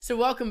So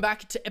welcome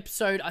back to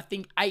episode,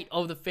 8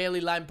 of the Fairly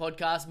Lame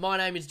podcast. My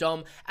name is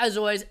Dom. As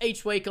always,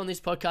 each week on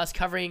this podcast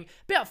covering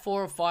about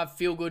 4 or 5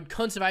 feel-good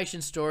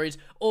conservation stories,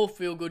 all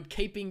feel-good,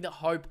 keeping the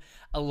hope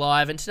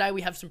alive. And today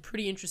we have some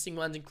pretty interesting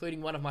ones,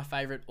 including one of my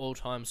favourite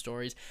all-time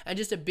stories. And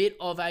just a bit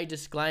of a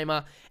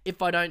disclaimer,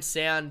 if I don't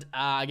sound,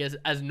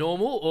 as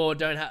normal, or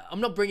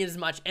I'm not bringing as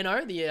much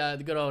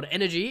the good old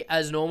energy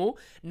as normal,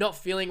 not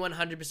feeling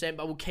 100%,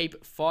 but we'll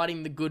keep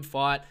fighting the good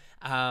fight.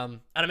 And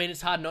I mean,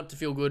 it's hard not to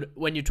feel good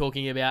when you're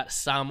talking about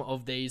some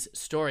of these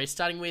stories,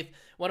 starting with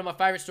one of my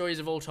favorite stories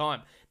of all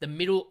time, the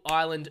Middle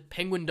Island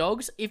penguin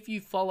dogs. If you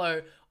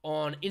follow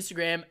on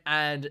Instagram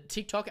and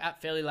TikTok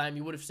at Fairly Lame,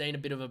 you would have seen a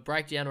bit of a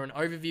breakdown or an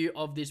overview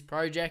of this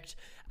project,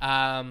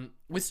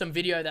 with some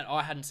video that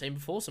I hadn't seen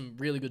before, some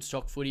really good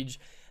stock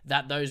footage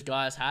that those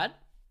guys had.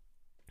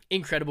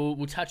 Incredible.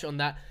 We'll touch on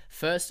that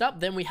first up.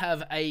 Then we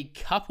have a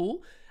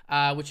couple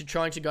which are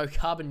trying to go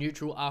carbon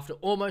neutral after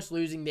almost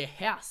losing their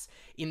house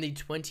in the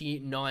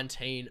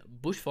 2019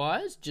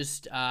 bushfires,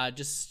 just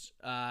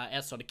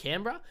outside of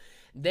Canberra.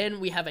 Then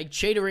we have a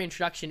cheetah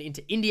reintroduction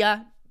into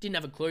India. Didn't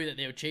have a clue that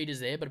there were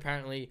cheetahs there, but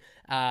apparently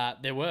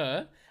there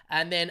were.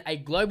 And then a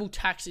global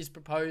tax is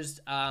proposed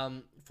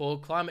for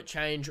climate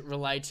change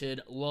related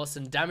loss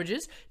and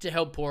damages to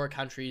help poorer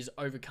countries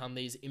overcome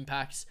these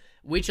impacts,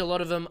 which a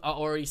lot of them are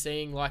already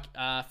seeing, like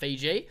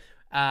Fiji.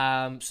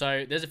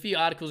 So there's a few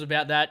articles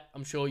about that.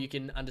 I'm sure you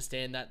can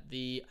understand that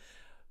the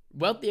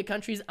wealthier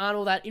countries aren't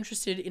all that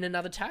interested in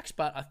another tax,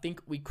 but I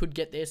think we could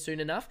get there soon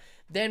enough.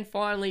 Then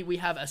finally, we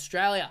have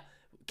Australia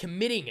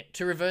committing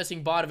to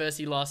reversing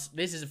biodiversity loss.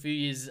 This is a few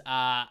years,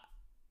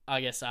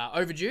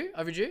 overdue.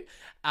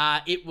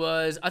 I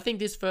think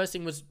this first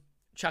thing was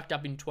chucked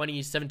up in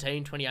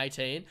 2017,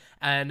 2018,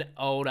 and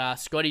old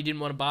Scotty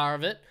didn't want a bar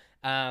of it.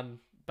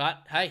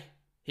 But hey,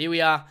 here we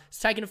are. It's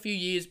taken a few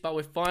years, but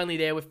we're finally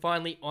there. We're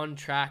finally on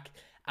track.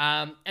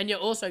 And you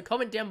also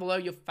comment down below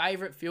your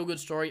favorite feel-good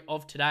story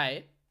of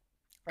today.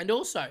 And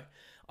also,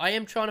 I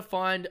am trying to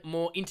find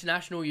more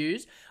international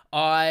views.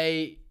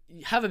 I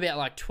have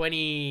about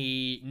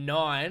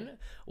 29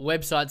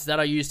 websites that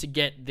I use to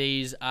get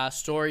these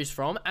stories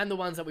from, and the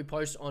ones that we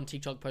post on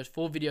TikTok. Post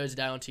 4 videos a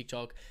day on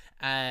TikTok,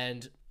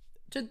 and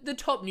the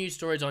top news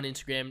stories on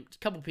Instagram. A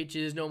couple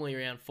pictures, normally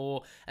around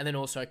 4, and then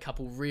also a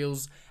couple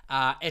reels,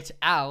 et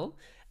al.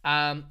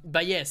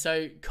 But yeah,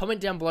 so comment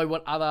down below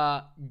what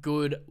other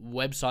good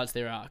websites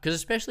there are, because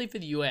especially for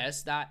the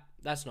US, that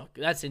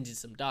sends you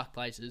some dark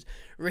places.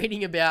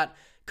 Reading about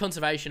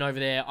conservation over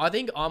there, I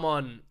think I'm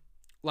on,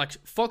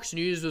 Fox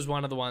News was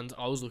one of the ones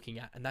I was looking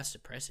at, and that's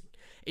depressing.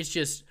 It's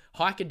just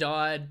hiker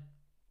died,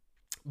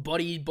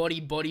 body,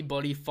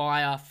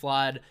 fire,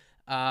 flood,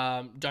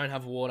 don't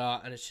have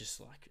water, and it's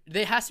just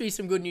there has to be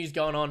some good news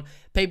going on.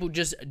 People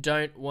just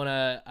don't want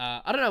to,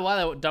 I don't know why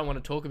they don't want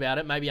to talk about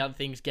it. Maybe other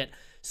things get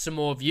some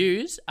more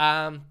views.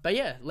 But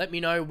yeah, let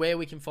me know where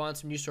we can find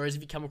some news stories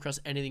if you come across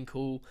anything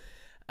cool.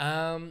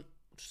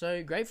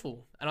 So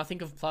grateful. And I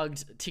think I've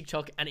plugged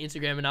TikTok and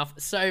Instagram enough,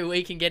 so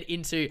we can get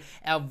into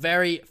our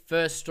very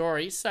first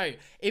story. So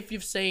if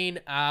you've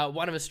seen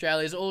one of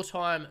Australia's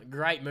all-time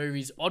great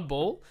movies,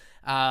 Oddball,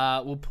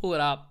 we'll pull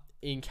it up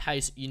in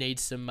case you need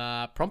some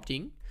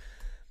prompting.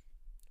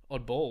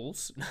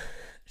 Oddballs.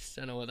 Just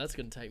don't know what that's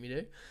going to take me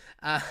to.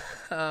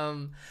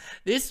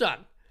 This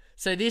one.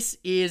 So this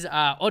is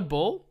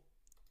Oddball.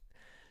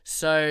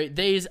 So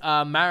these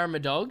are Marama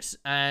dogs,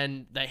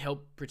 and they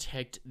help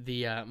protect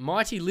the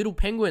mighty little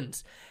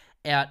penguins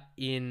out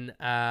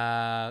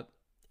off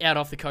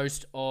the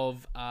coast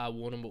of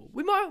Warrnambool.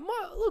 We might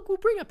look. We'll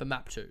bring up a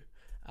map too.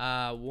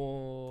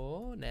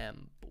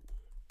 Warrnambool.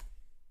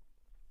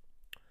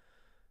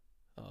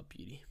 Oh,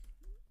 beauty.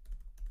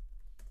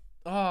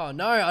 Oh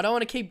no, I don't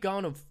want to keep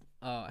going.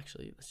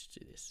 Actually, let's just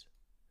do this.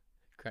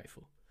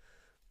 Grateful.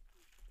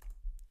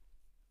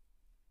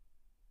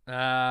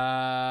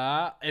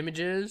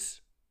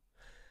 Images,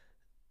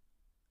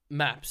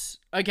 maps.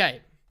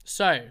 Okay,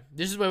 so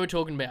this is where we're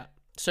talking about.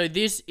 So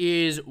this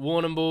is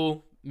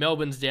Warrnambool,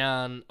 Melbourne's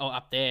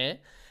up there,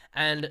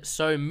 and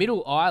so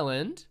Middle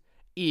Island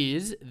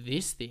is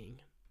this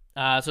thing.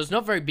 So it's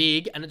not very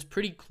big, and it's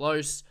pretty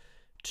close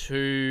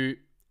to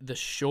the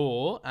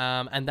shore,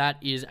 and that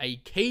is a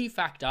key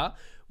factor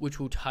which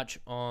we'll touch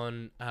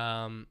on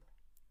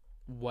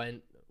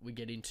when we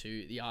get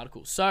into the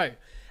article. So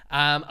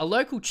a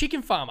local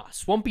chicken farmer,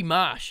 Swampy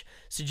Marsh,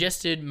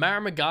 suggested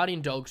Marama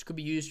guardian dogs could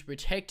be used to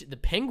protect the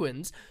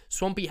penguins.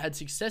 Swampy had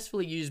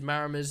successfully used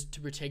Maramas to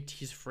protect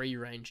his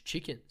free-range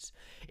chickens.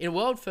 In a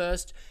world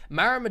first,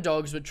 Marama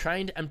dogs were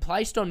trained and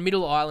placed on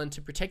Middle Island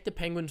to protect the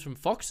penguins from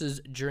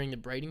foxes during the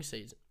breeding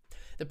season.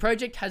 The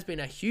project has been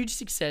a huge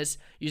success,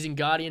 using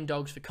guardian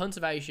dogs for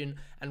conservation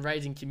and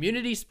raising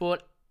community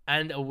support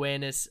and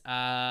awareness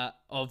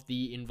of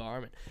the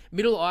environment.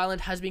 Middle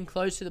Island has been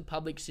closed to the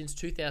public since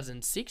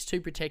 2006 to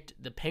protect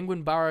the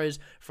penguin burrows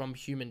from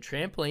human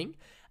trampling,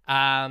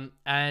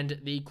 and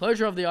the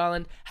closure of the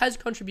island has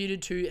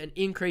contributed to an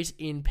increase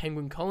in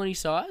penguin colony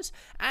size.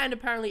 And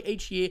apparently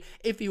each year,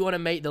 if you want to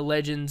meet the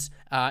legends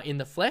in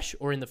the flesh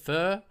or in the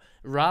fur,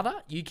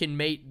 Rather, you can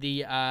meet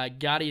the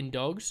guardian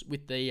dogs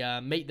with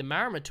the Meet the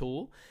Marama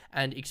tool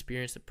and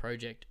experience the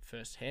project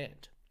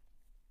firsthand.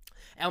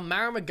 Our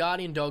Marama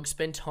Guardian dogs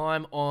spend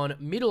time on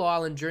Middle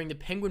Island during the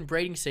penguin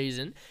breeding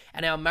season,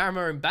 and our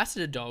Marama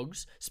Ambassador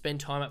dogs spend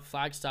time at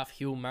Flagstaff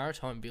Hill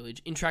Maritime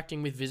Village,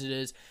 interacting with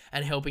visitors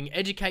and helping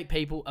educate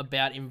people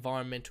about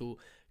environmental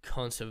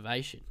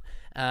conservation.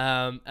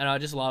 And I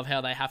just love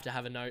how they have to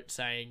have a note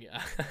saying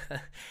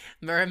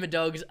Marama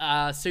dogs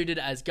are suited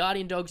as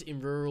guardian dogs in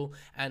rural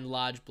and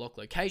large block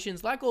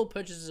locations. Like all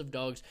purchases of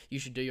dogs, you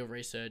should do your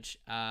research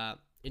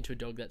into a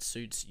dog that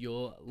suits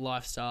your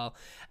lifestyle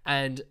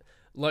and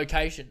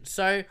location.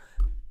 So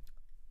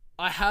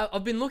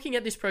I've been looking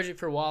at this project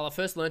for a while. I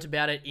first learnt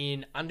about it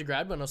in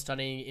undergrad when I was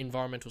studying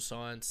environmental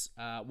science,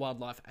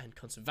 wildlife and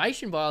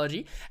conservation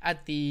biology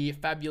at the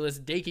fabulous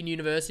Deakin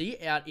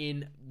University out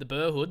in the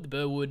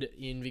Burwood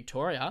in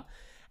Victoria.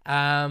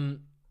 And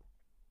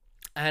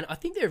I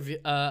think they're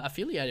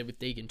affiliated with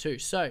Deakin too.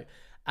 So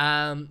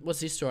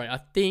what's this story?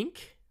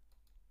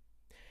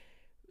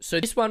 So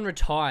this one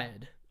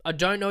retired. I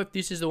don't know if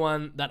this is the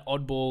one that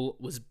Oddball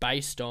was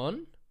based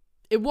on.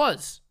 It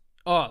was.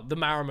 Oh, the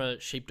Marama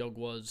sheepdog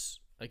was.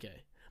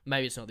 Okay.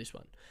 Maybe it's not this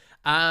one.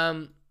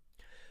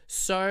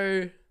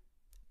 So,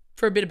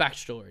 for a bit of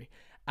backstory.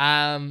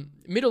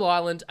 Middle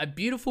Island, a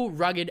beautiful,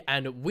 rugged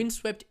and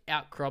windswept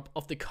outcrop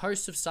off the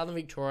coast of southern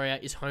Victoria,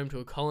 is home to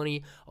a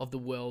colony of the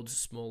world's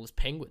smallest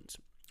penguins.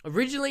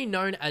 Originally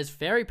known as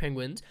fairy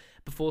penguins,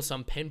 before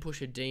some pen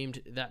pusher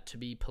deemed that to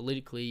be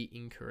politically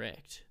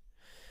incorrect.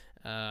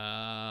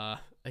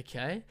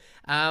 Okay.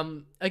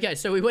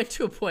 So we went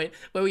to a point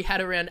where we had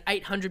around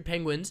 800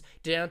 penguins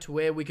down to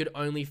where we could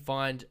only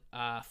find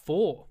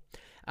 4.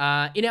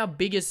 In our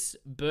biggest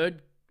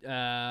bird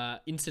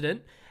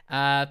incident,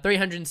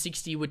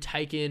 360 were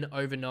taken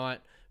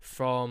overnight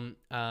from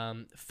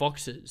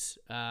foxes.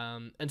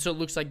 And so it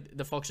looks like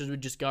the foxes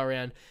would just go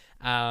around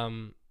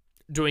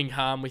doing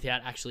harm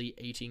without actually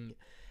eating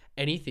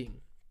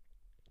anything.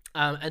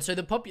 And so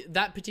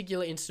that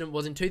particular incident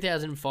was in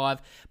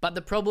 2005, but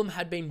the problem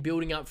had been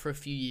building up for a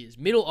few years.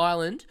 Middle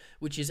Island,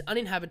 which is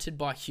uninhabited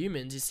by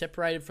humans, is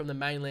separated from the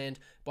mainland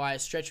by a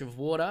stretch of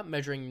water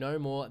measuring no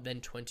more than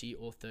 20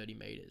 or 30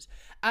 meters.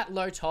 At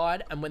low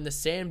tide, and when the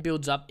sand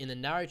builds up in the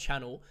narrow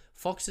channel,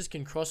 foxes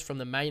can cross from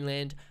the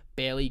mainland,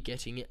 barely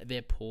getting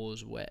their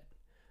paws wet.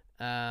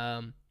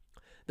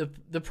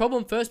 The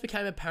problem first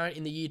became apparent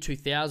in the year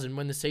 2000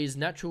 when the sea's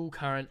natural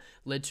current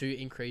led to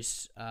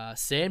increased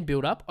sand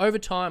buildup. Over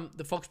time,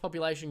 the fox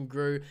population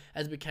grew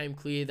as it became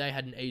clear they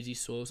had an easy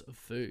source of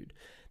food.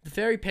 The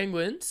fairy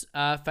penguins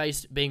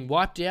faced being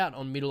wiped out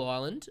on Middle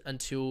Island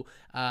until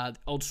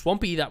old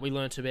Swampy that we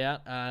learnt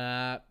about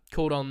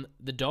called on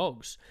the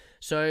dogs.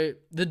 So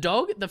the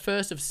dog, the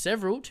first of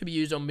several to be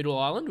used on Middle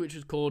Island, which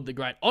was called the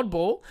Great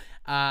Oddball,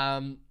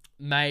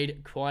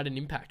 made quite an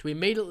impact. We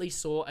immediately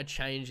saw a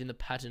change in the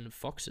pattern of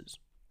foxes.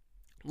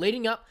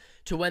 Leading up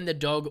to when the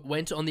dog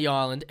went on the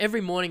island,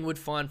 every morning would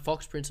find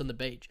fox prints on the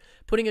beach.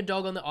 Putting a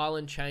dog on the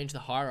island changed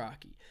the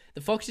hierarchy.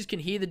 The foxes can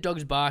hear the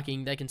dogs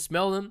barking, they can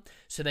smell them,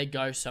 so they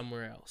go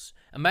somewhere else.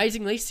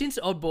 Amazingly, since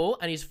Oddball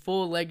and his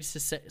 4-legged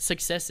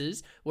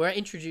successors were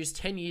introduced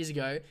 10 years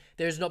ago,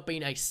 there has not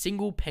been a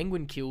single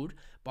penguin killed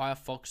by a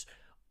fox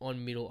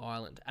on Middle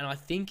Island. And I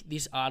think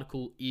this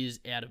article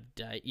is out of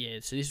date. Yeah,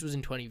 so this was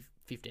in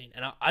 2015.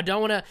 And I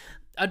don't want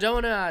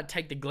to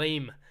take the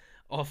gleam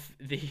off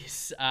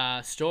this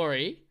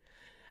story.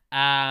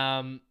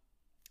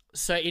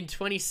 So in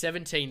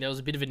 2017, there was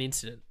a bit of an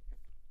incident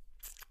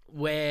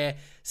where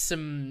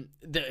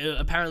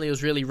apparently it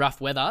was really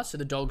rough weather, so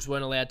the dogs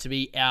weren't allowed to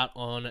be out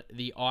on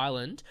the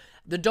island.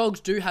 The dogs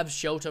do have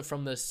shelter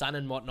from the sun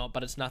and whatnot,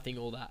 but it's nothing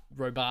all that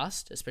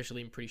robust,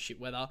 especially in pretty shit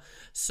weather.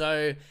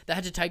 So they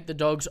had to take the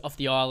dogs off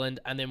the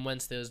island, and then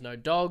once there was no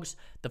dogs,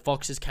 the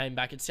foxes came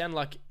back. It sounded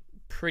like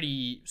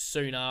pretty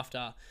soon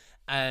after,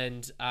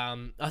 and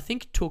I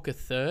think took a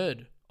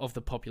third of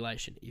the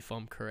population, if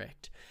I'm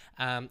correct.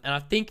 And I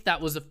think that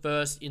was the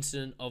first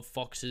incident of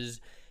foxes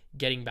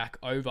getting back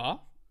over.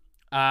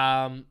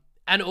 And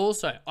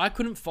also, I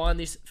couldn't find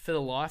this for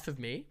the life of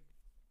me,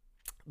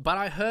 but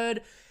I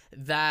heard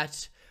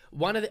that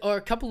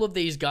a couple of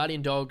these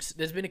guardian dogs,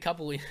 there's been a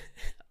couple,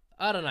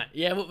 I don't know.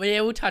 Yeah,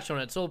 we'll touch on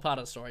it. It's all part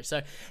of the story.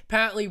 So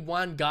apparently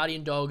one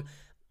guardian dog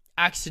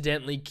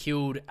accidentally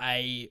killed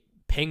a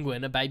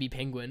baby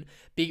penguin,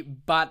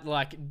 but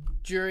like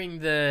during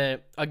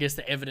the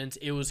evidence,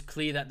 it was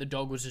clear that the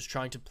dog was just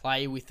trying to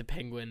play with the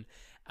penguin,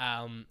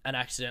 and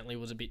accidentally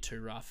was a bit too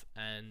rough,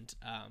 and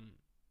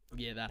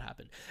yeah, that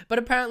happened. But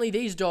apparently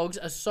these dogs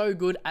are so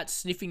good at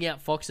sniffing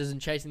out foxes and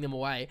chasing them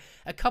away.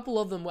 A couple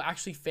of them were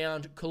actually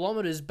found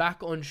kilometers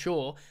back on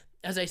shore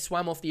as they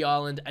swam off the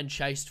island and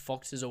chased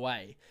foxes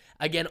away.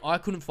 Again, I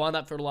couldn't find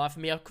that for the life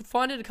of me. I could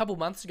find it a couple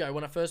months ago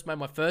when I first made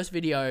my first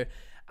video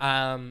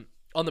on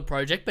the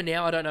project, but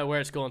now I don't know where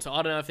it's gone. So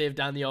I don't know if they've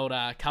done the old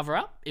cover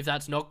up, if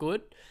that's not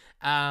good.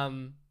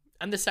 And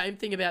the same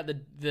thing about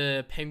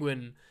the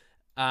penguin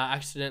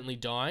accidentally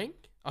dying.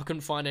 I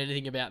couldn't find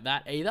anything about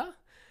that either.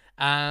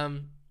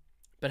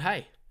 But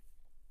hey,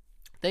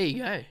 There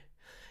you go.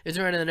 Is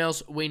there anything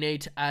else we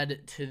need to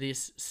add to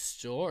this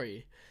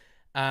story?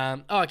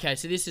 Okay,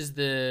 so this is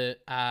the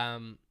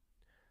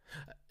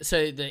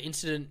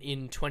incident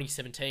in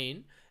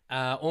 2017.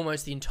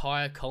 Almost the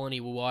entire colony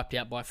were wiped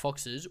out by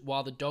foxes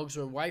while the dogs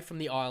were away from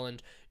the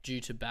island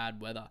due to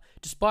bad weather.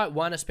 Despite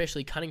one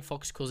especially cunning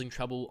fox causing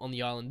trouble on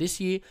the island this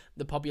year,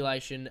 the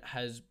population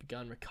has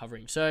begun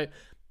recovering. So,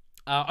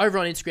 over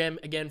on Instagram,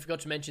 again,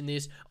 forgot to mention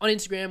this. On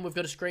Instagram, we've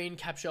got a screen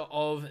capture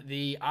of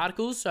the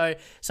articles. So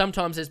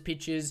sometimes there's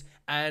pictures,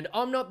 and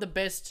I'm not the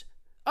best.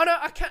 Oh no,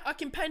 I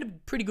can paint a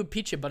pretty good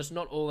picture, but it's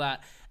not all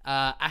that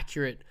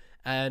accurate,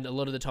 and a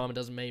lot of the time it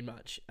doesn't mean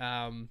much.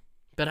 But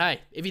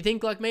hey, if you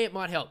think like me, it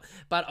might help.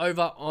 But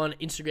over on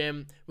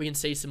Instagram, we can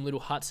see some little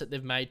huts that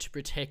they've made to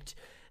protect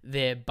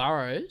their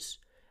burrows.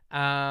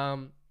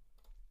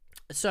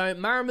 So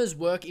Marama's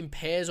work in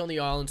pairs on the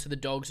island so the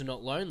dogs are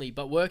not lonely,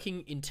 but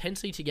working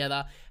intensely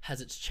together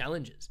has its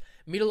challenges.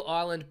 Middle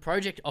Island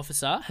Project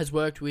Officer has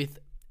worked with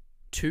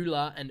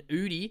Tula and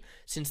Udi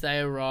since they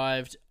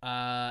arrived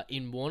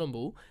in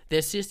Warrnambool.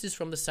 They're sisters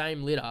from the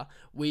same litter.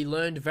 We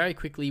learned very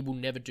quickly we'll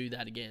never do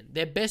that again.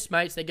 They're best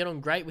mates, they get on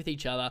great with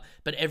each other,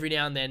 but every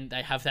now and then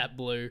they have that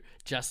blue,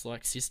 just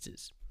like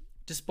sisters.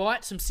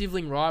 Despite some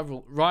sibling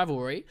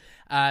rivalry,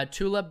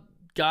 Tula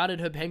guarded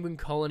her penguin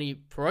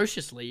colony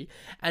ferociously,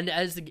 and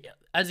as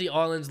the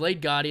island's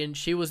lead guardian,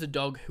 she was the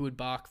dog who would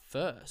bark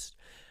first.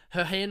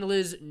 Her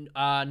handlers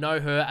know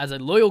her as a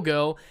loyal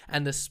girl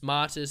and the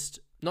smallest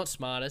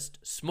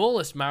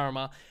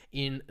Marama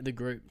in the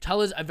group.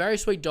 Tulla's a very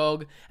sweet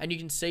dog, and you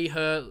can see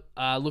her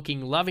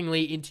looking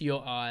lovingly into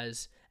your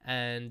eyes,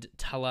 and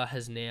Tulla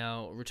has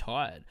now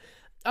retired.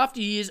 After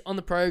years on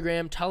the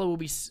program, Tulla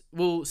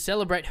will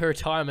celebrate her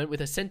retirement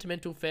with a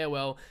sentimental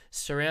farewell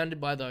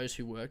surrounded by those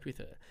who worked with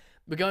her.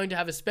 We're going to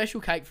have a special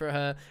cake for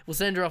her. We'll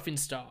send her off in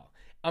style.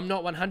 I'm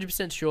not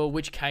 100% sure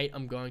which cake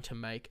I'm going to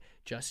make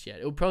just yet.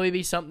 It'll probably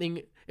be some form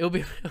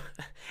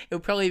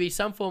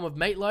of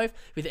meatloaf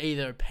with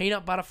either a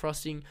peanut butter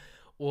frosting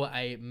or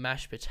a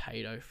mashed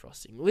potato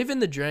frosting. Living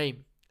the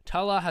dream.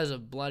 Tulla has a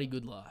bloody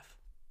good life.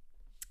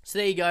 So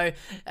there you go.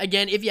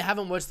 Again, if you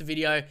haven't watched the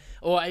video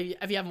or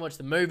if you haven't watched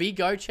the movie,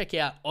 go check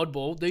out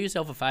Oddball. Do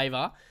yourself a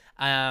favour.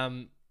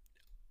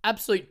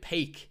 Absolute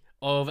peak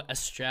of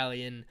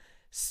Australian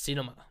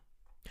cinema.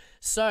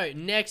 So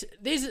next,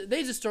 these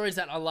are stories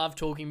that I love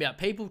talking about.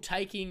 People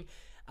taking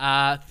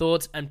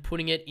thoughts and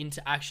putting it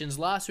into actions.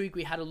 Last week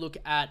we had a look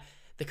at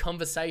the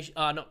conservationist,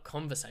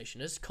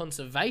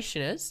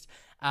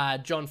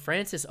 John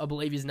Francis, I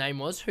believe his name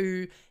was,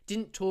 who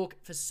didn't talk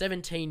for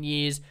 17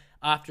 years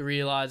after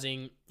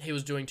realizing he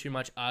was doing too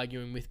much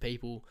arguing with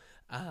people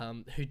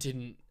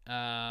arguing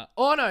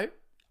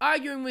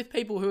with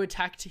people who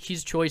attacked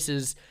his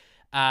choices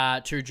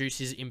to reduce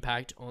his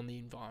impact on the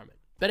environment.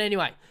 But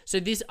anyway, so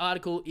this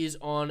article is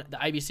on the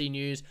ABC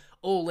News.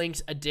 All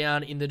links are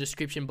down in the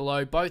description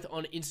below, both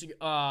on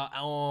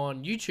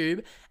on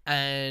YouTube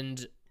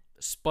and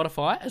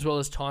Spotify, as well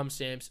as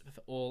timestamps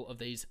for all of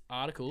these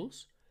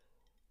articles.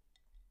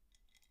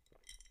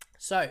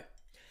 So,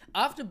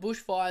 after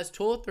bushfires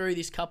tore through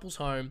this couple's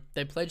home,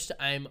 they pledged to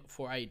aim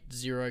for a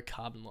zero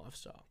carbon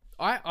lifestyle.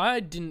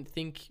 I didn't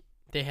think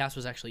their house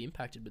was actually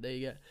impacted, but there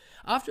you go.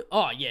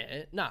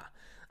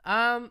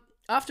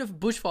 After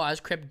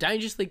bushfires crept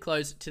dangerously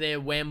close to their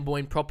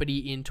Wamboyne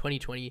property in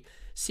 2020,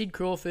 Sid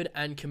Crawford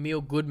and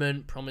Camille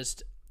Goodman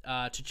promised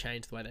to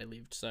change the way they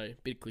lived. So, a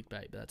bit of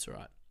clickbait, but that's all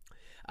right.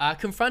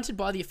 Confronted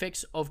by the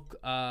effects of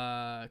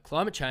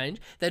climate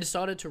change, they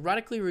decided to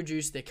radically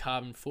reduce their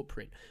carbon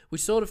footprint. We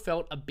sort of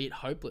felt a bit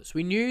hopeless.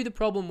 We knew the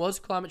problem was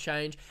climate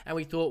change, and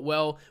we thought,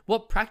 well,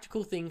 what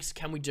practical things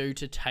can we do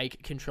to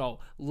take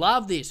control?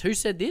 Love this. Who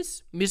said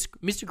this?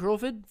 Mr.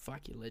 Crawford?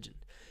 Fuck you, legend.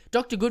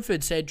 Dr.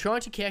 Goodford said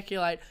trying to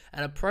calculate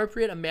an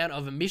appropriate amount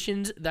of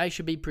emissions they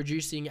should be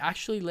producing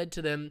actually led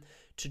to them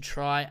to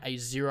try a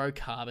zero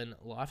carbon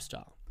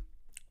lifestyle.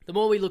 The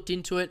more we looked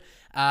into it,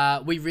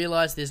 we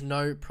realized there's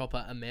no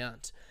proper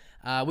amount.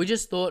 We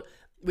just thought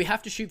we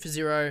have to shoot for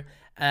zero,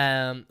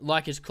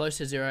 like as close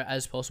to zero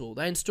as possible.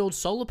 They installed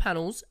solar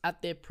panels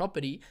at their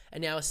property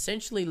and now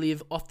essentially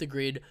live off the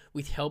grid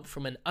with help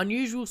from an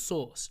unusual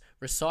source,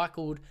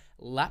 recycled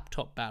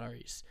laptop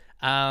batteries.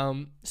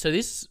 So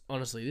this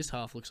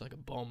half looks like a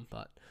bomb,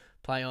 but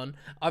play on.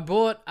 I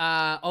bought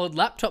old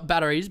laptop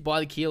batteries by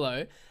the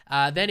kilo.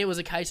 Then it was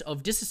a case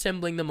of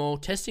disassembling them all,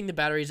 testing the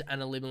batteries,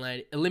 and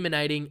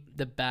eliminating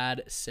the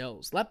bad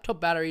cells.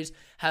 Laptop batteries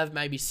have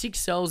maybe 6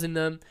 cells in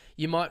them.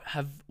 You might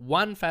have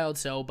one failed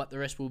cell, but the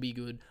rest will be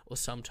good, or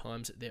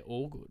sometimes they're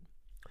all good.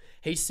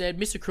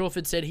 Mr.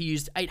 Crawford said he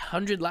used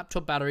 800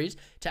 laptop batteries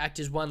to act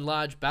as one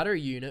large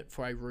battery unit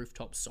for a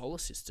rooftop solar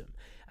system.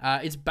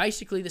 It's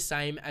basically the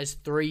same as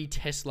 3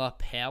 Tesla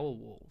power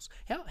walls.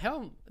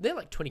 How they're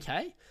like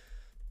 20k?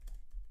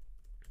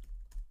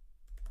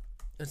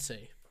 Let's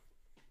see.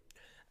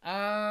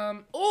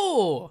 The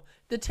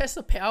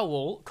Tesla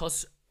Powerwall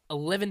costs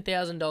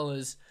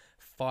 $11,000,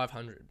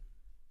 $500.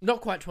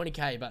 Not quite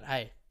 20k, but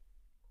hey.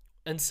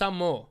 And some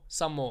more.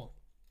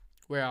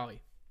 Where are we?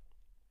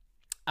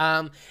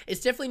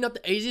 It's definitely not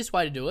the easiest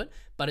way to do it,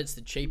 but it's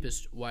the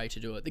cheapest way to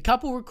do it. The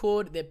couple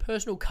record their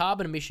personal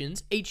carbon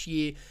emissions each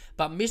year,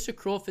 but Mr.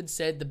 Crawford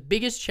said the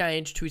biggest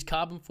change to his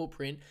carbon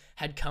footprint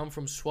had come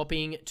from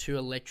swapping to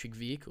electric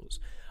vehicles.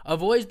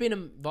 I've always been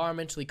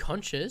environmentally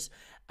conscious,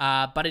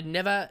 but it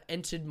never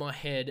entered my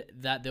head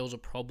that there was a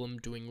problem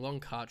doing long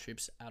car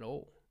trips at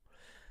all.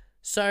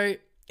 So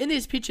in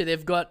this picture,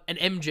 they've got an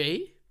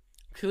MG,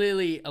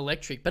 clearly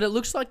electric, but it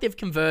looks like they've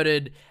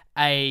converted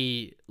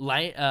a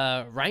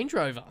Range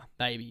Rover,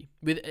 maybe.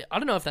 With, I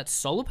don't know if that's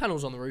solar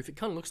panels on the roof. It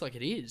kind of looks like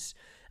it is.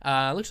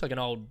 Looks like an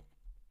old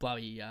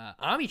bloody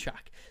army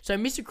truck. So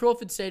Mr.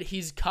 Crawford said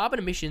his carbon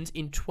emissions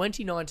in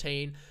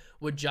 2019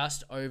 were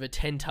just over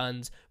 10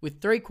 tonnes,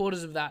 with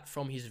 3/4 of that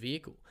from his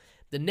vehicle.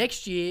 The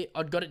next year,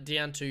 I'd got it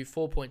down to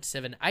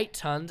 4.78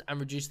 tonnes and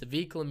reduced the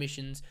vehicle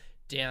emissions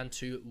down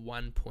to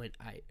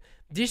 1.8.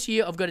 This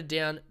year, I've got it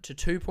down to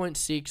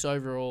 2.6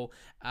 overall,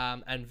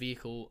 and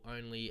vehicle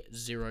only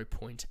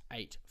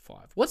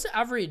 0.85. What's the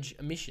average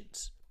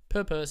emissions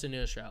per person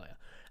in Australia?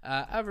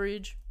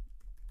 Average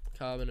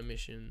carbon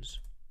emissions,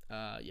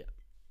 yeah.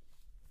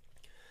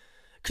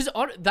 Because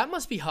that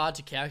must be hard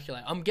to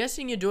calculate. I'm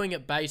guessing you're doing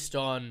it based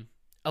on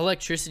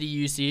electricity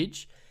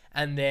usage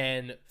and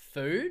then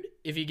food,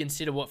 if you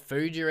consider what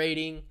food you're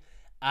eating,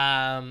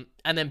 and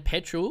then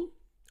petrol.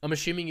 I'm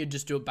assuming you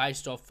just do it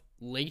based off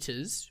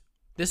litres.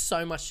 There's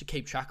so much to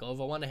keep track of.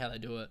 I wonder how they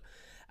do it.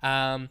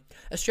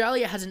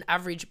 Australia has an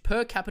average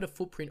per capita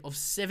footprint of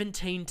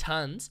 17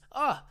 tonnes.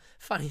 Oh,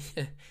 funny.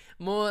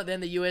 More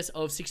than the US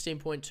of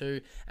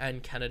 16.2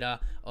 and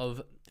Canada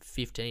of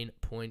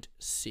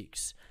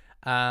 15.6.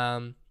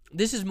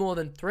 This is more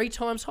than 3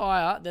 times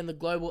higher than the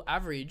global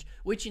average,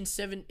 which in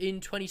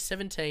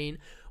 2017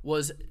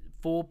 was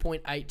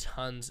 4.8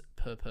 tonnes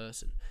per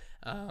person.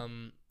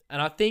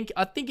 And I think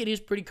it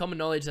is pretty common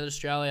knowledge that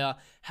Australia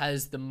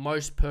has the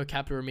most per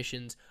capita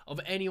emissions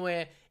of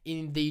anywhere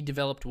in the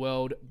developed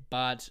world,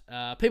 but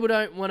people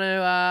don't want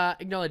to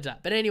acknowledge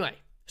that. But anyway,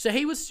 so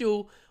he was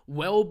still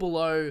well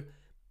below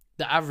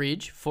the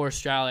average for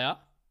Australia,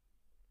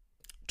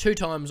 2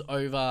 times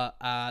over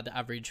the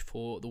average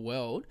for the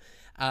world.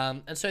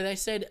 And so they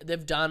said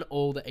they've done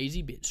all the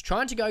easy bits.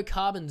 Trying to go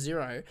carbon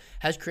zero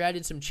has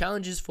created some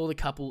challenges for the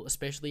couple,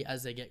 especially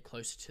as they get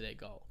closer to their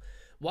goal.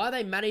 While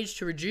they managed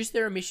to reduce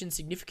their emissions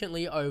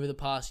significantly over the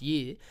past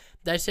year,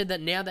 they said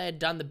that now they had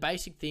done the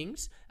basic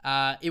things,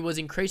 it was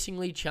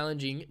increasingly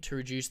challenging to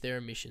reduce their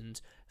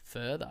emissions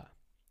further.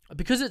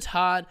 Because it's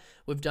hard,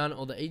 we've done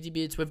all the easy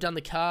bits. We've done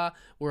the car.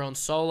 We're on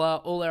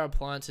solar. All our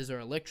appliances are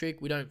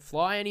electric. We don't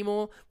fly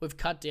anymore. We've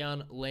cut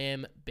down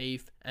lamb,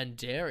 beef, and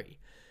dairy.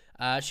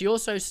 She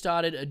also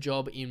started a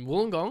job in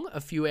Wollongong, a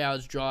few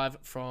hours drive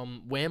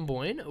from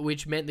Wamboyne,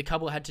 which meant the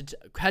couple had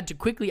to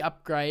quickly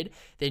upgrade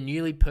their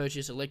newly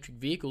purchased electric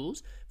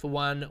vehicles for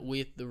one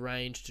with the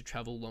range to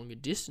travel longer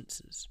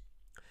distances.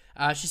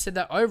 She said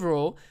that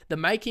overall,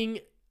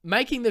 making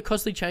the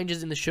costly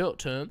changes in the short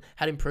term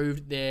had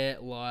improved their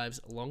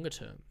lives longer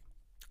term.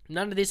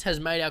 None of this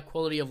has made our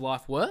quality of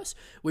life worse.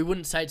 We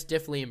wouldn't say it's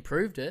definitely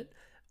improved it.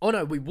 Oh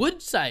no, we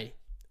would say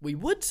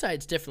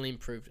it's definitely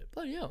improved it.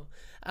 Bloody hell.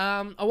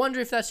 I wonder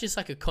if that's just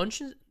like a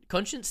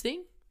conscience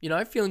thing, you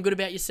know, feeling good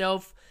about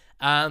yourself,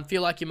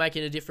 feel like you're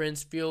making a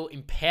difference, feel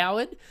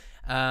empowered.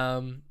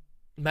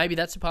 Maybe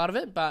that's a part of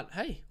it, but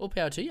hey, all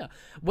power to you.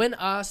 When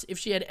asked if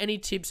she had any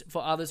tips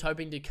for others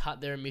hoping to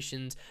cut their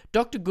emissions,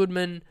 Dr.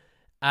 Goodman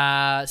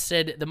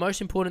said the most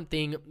important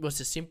thing was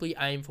to simply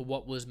aim for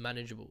what was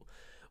manageable.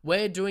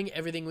 We're doing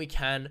everything we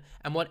can,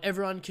 and what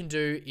everyone can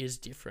do is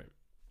different.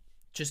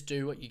 Just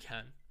do what you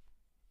can.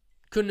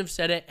 Couldn't have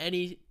said it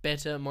any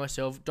better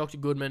myself. Dr.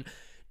 Goodman,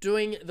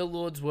 doing the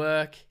Lord's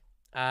work,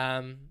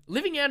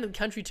 living out in the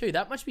country too.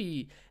 That must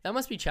be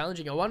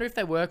challenging. I wonder if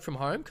they work from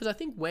home, because I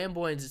think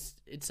Wamboyne's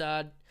it's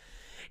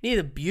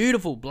near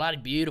the bloody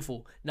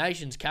beautiful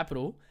nation's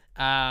capital.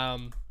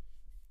 And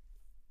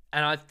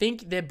I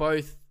think they're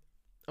both.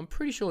 I'm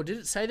pretty sure. Did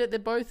it say that they're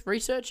both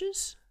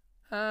researchers?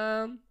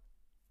 No.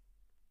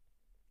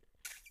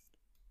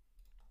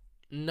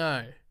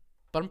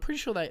 But I'm pretty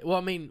sure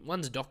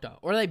one's a doctor.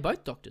 Or are they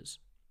both doctors?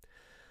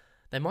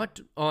 They might...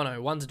 Oh,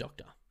 no, one's a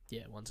doctor.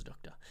 Yeah, one's a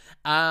doctor.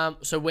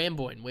 So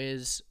Wamboyne.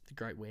 Where's the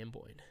great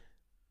Wamboyne?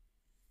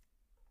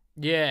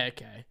 Yeah,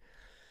 okay.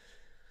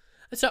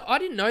 So I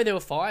didn't know there were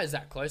fires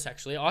that close,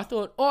 actually. I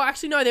thought... Oh,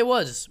 actually, no, there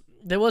was.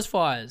 There was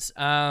fires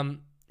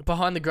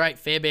behind the great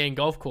Fairbairn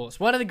Golf Course.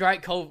 One of the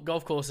great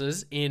golf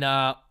courses in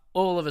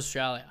all of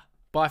Australia,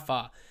 by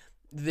far.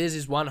 There's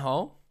this one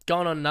hole.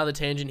 Going on another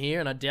tangent here,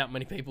 and I doubt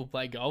many people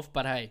play golf,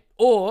 but hey,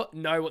 or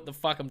know what the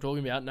fuck I'm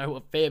talking about, know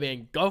what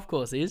Fairbairn Golf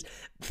Course is.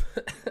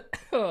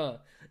 I'm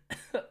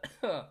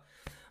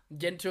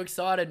getting too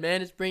excited,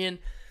 man. It's bringing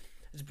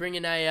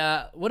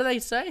a, what do they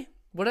say?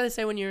 What do they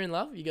say when you're in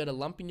love? You got a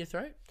lump in your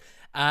throat.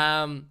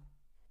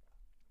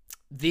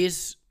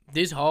 This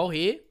hole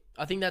here,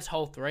 I think that's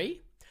hole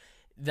 3.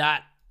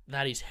 That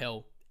is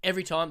hell.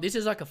 Every time, this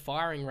is like a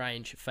firing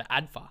range for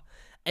ADFA.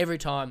 Every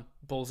time,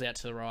 balls out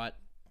to the right.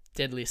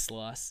 Deadliest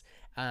slice.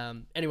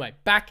 Anyway,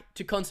 back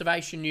to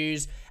conservation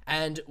news,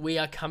 and we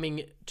are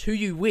coming to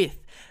you with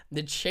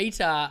the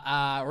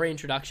cheetah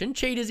reintroduction.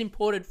 Cheetahs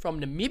imported from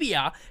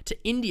Namibia to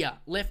India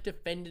left to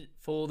fend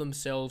for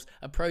themselves,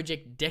 a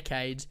project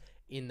decades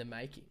in the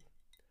making.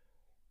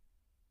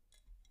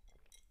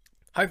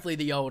 Hopefully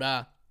the old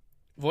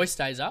voice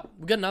stays up.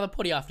 We've got another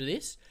potty after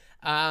this.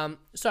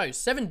 So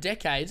 7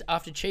 decades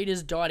after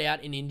cheetahs died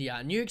out in India,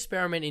 a new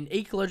experiment in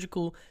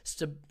ecological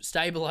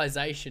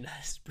stabilization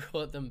has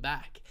brought them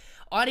back.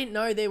 I didn't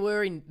know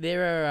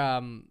there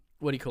are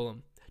what do you call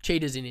them?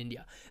 Cheetahs in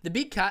India. The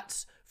big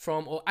cats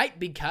 8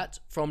 big cats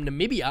from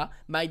Namibia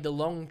made the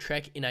long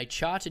trek in a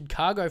chartered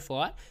cargo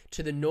flight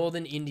to the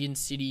northern Indian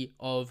city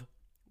of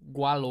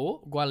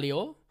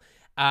Gwalior,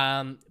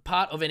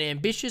 part of an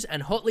ambitious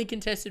and hotly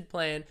contested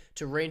plan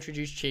to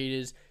reintroduce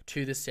cheetahs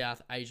to the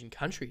South Asian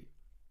country.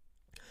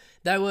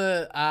 They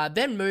were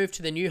then moved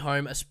to their new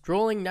home, a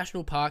sprawling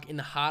national park in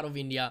the heart of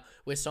India,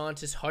 where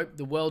scientists hope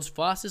the world's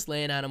fastest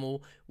land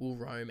animal will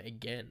roam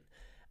again.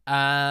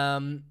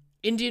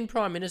 Indian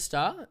Prime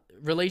Minister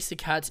released the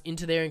cats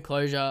into their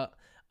enclosure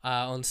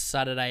on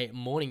Saturday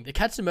morning. The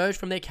cats emerged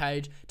from their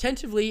cage,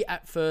 tentatively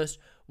at first,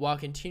 while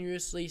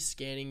continuously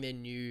scanning their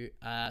new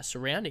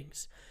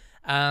surroundings.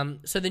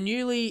 So the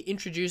newly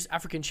introduced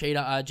African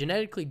cheetah are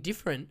genetically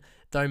different,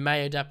 though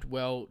may adapt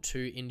well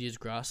to India's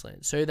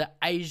grasslands. So the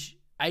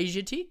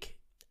Asiatic,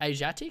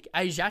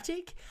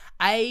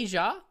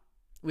 Asia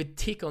with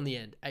tick on the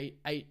end.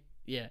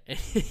 Yeah.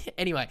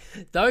 Anyway,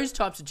 those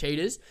types of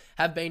cheetahs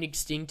have been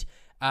extinct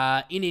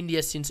in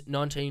India since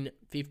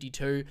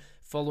 1952,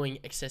 following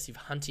excessive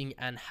hunting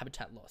and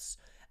habitat loss.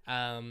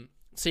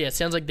 So yeah, it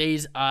sounds like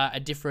these are a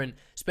different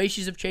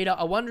species of cheetah.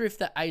 I wonder if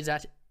the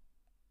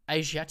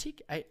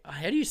Asiatic,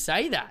 how do you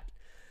say that?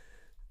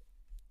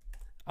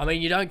 I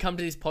mean, you don't come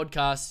to this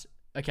podcast.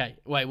 Okay,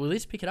 wait, will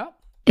this pick it up?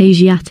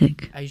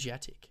 Asiatic.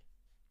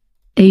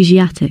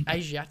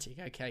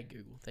 Okay,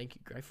 Google. Thank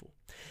you. Grateful.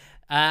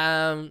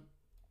 The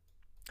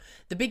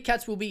big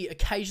cats will be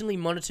occasionally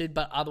monitored,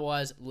 but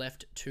otherwise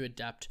left to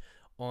adapt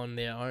on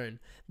their own.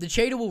 The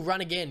cheetah will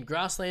run again.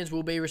 Grasslands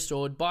will be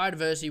restored.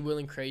 Biodiversity will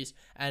increase,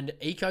 and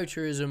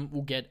ecotourism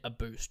will get a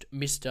boost,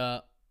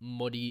 Mr.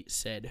 Modi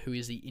said, who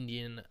is the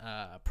Indian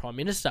Prime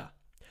Minister.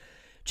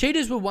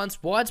 Cheetahs were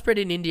once widespread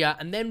in India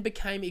and then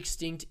became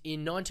extinct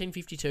in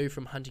 1952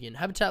 from hunting and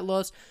habitat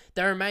loss.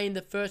 They remain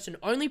the first and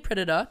only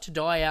predator to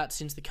die out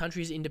since the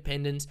country's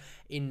independence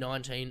in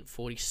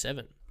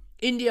 1947.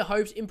 India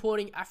hopes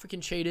importing African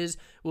cheetahs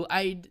will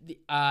aid the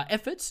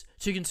efforts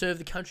to conserve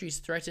the country's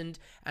threatened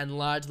and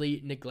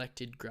largely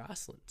neglected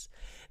grasslands.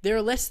 There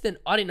are less than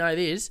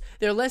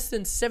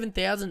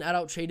 7,000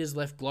 adult cheetahs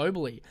left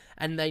globally,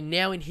 and they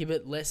now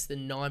inhabit less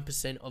than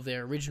 9% of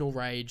their original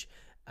range.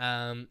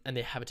 And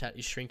their habitat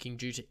is shrinking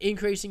due to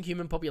increasing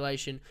human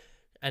population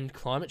and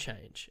climate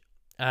change.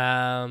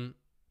 And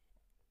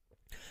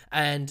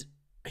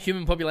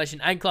human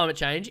population and climate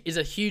change is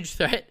a huge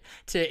threat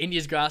to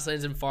India's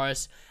grasslands and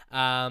forests,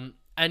 and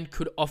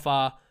could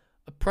offer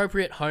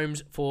appropriate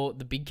homes for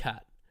the big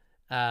cat.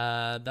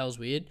 That was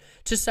weird.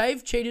 To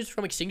save cheetahs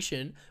from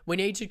extinction, we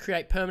need to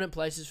create permanent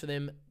places for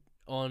them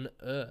on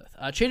Earth.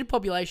 Cheetah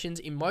populations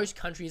in most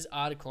countries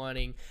are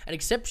declining. An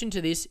exception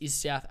to this is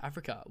South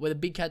Africa, where the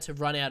big cats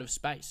have run out of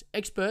space.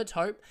 Experts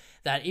hope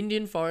that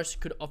Indian forests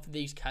could offer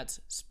these cats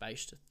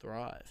space to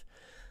thrive.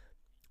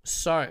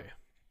 So,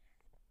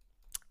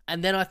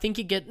 and then I think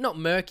it gets, not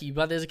murky,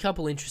 but there's a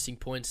couple interesting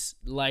points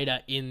later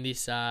in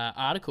this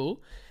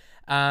article.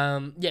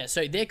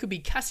 So there could be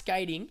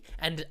cascading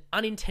and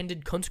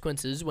unintended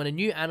consequences when a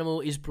new animal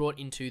is brought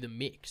into the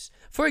mix.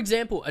 For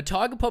example, a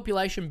tiger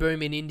population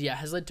boom in India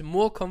has led to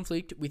more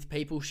conflict with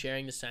people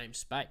sharing the same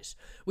space.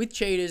 With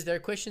cheetahs, there are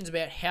questions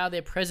about how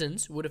their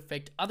presence would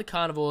affect other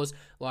carnivores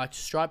like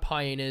striped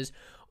hyenas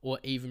or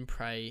even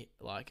prey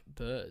like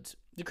birds.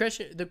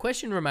 The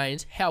question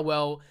remains how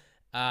well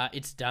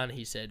it's done,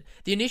 he said.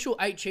 The initial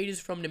 8 cheetahs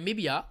from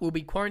Namibia will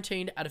be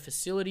quarantined at a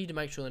facility to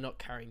make sure they're not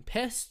carrying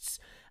pests.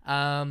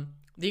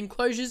 The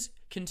enclosures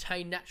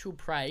contain natural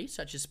prey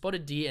such as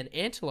spotted deer and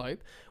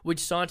antelope, which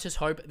scientists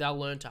hope they'll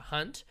learn to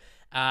hunt,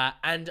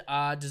 and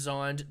are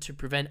designed to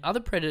prevent other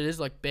predators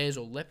like bears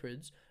or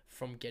leopards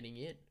from getting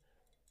in.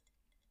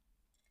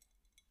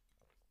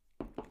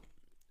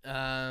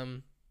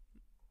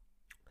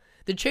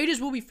 The cheetahs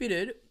will be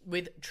fitted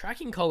with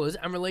tracking collars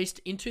and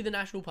released into the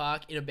national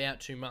park in about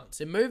 2 months.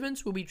 Their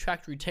movements will be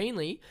tracked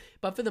routinely,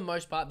 but for the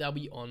most part, they'll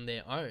be on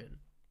their own.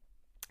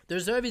 The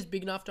reserve is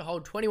big enough to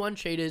hold 21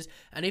 cheetahs,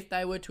 and if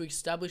they were to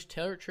establish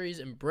territories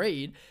and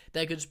breed,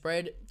 they could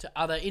spread to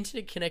other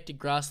interconnected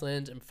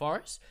grasslands and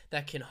forests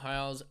that can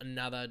house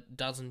another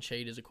dozen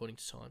cheetahs, according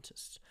to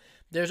scientists.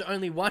 There's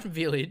only one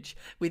village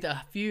with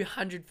a few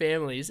hundred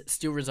families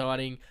still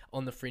residing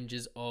on the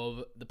fringes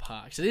of the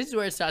park. So this is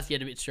where it starts to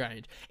get a bit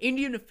strange.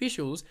 Indian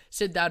officials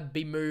said they'd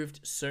be moved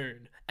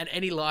soon, and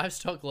any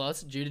livestock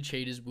loss due to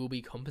cheetahs will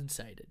be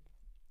compensated.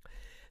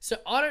 So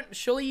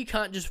surely you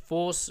can't just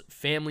force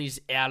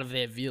families out of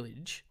their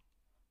village.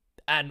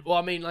 And, well,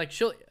 I mean, like,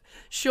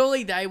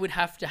 surely they would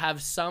have to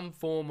have some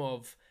form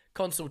of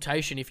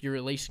consultation if you're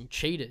releasing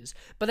cheetahs.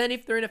 But then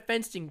if they're in a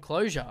fenced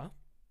enclosure,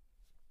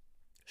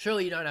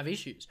 surely you don't have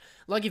issues.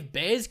 Like if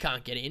bears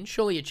can't get in,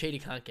 surely a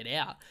cheetah can't get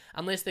out.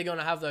 Unless they're going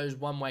to have those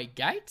one-way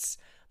gates,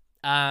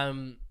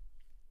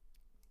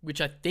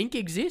 which I think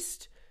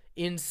exist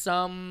in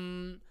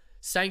some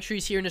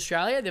sanctuaries here in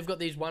Australia. They've got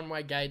these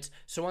one-way gates.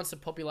 So once the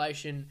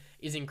population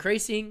is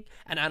increasing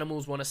and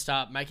animals want to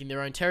start making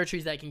their own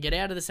territories, they can get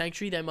out of the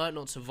sanctuary. They might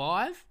not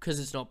survive because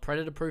it's not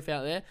predator-proof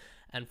out there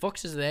and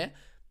foxes are there.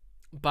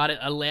 But it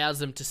allows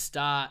them to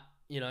start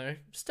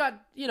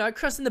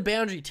crossing the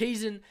boundary,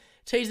 teasing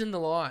the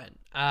line.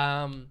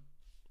 But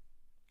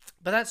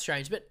that's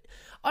strange. But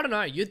I don't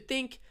know. You'd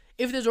think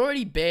if there's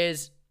already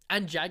bears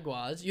and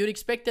jaguars, you'd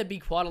expect there'd be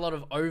quite a lot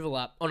of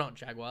overlap. Or not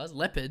jaguars,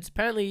 leopards.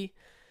 Apparently,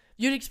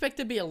 you'd expect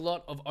there'd be a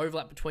lot of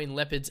overlap between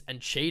leopards and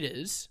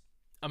cheetahs.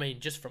 I mean,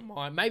 just from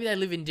maybe they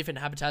live in different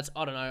habitats.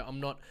 I don't know. I'm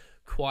not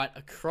quite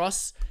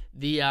across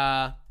the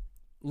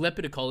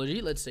leopard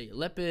ecology. Let's see.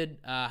 Leopard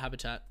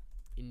habitat,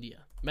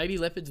 India. Maybe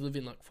leopards live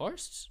in like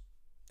forests.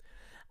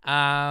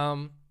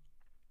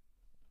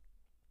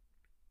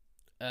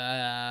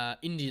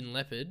 Indian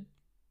leopard.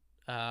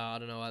 I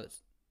don't know why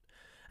that's...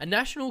 A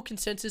national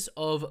consensus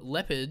of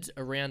leopards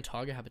around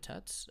tiger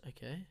habitats.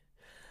 Okay.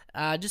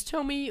 Just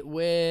tell me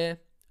where...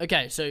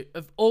 Okay, so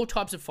of all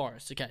types of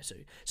forests. Okay,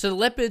 so the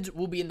leopards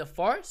will be in the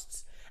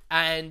forests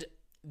and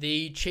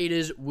the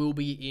cheetahs will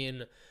be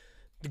in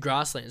the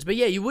grasslands. But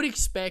yeah, you would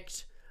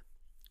expect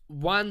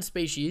one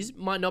species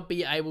might not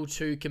be able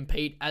to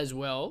compete as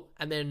well,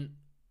 and then...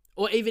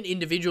 Or even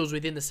individuals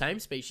within the same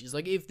species.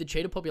 Like if the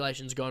cheetah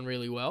population's gone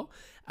really well,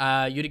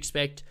 you'd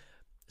expect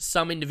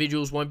some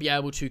individuals won't be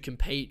able to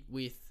compete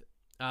with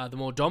the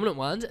more dominant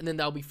ones, and then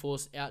they'll be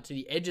forced out to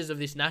the edges of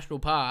this national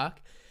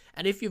park.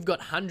 And if you've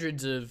got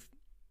hundreds of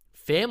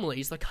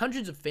families, not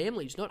hundreds of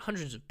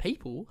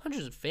people,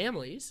 hundreds of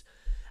families,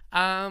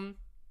 that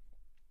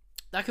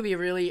could be a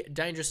really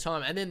dangerous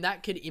time. And then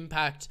that could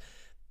impact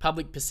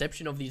public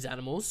perception of these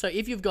animals. So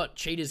if you've got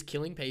cheetahs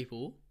killing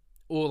people,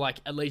 or like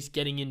at least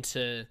getting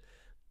into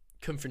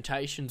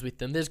confrontations with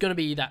them, there's going to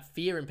be that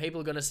fear, and people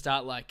are going to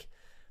start like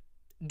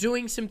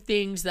doing some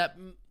things that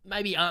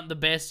maybe aren't the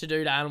best to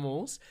do to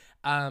animals,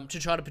 to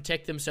try to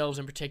protect themselves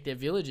and protect their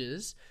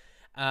villages,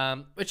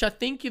 which I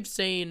think you've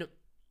seen.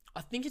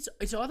 I think it's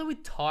either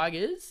with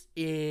tigers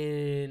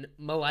in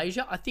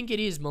Malaysia. I think it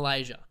is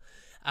Malaysia.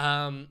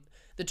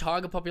 The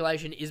tiger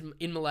population is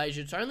in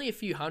Malaysia. It's only a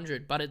few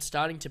hundred, but it's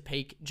starting to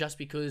peak just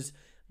because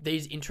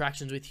these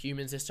interactions with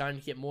humans are starting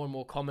to get more and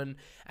more common.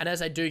 And as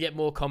they do get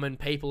more common,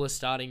 people are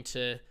starting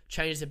to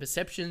change their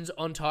perceptions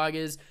on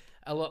tigers,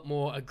 a lot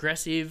more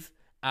aggressive.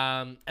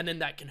 And then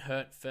that can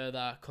hurt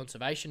further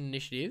conservation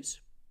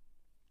initiatives.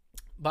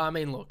 But I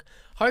mean, look,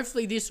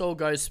 hopefully this all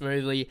goes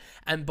smoothly.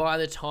 And by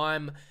the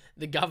time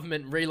the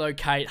government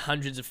relocate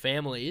hundreds of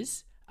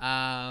families,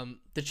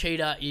 the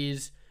cheetah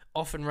is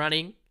off and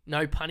running,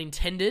 no pun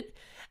intended.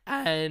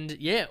 And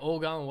yeah, all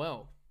going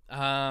well.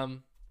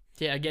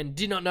 Yeah, again,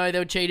 did not know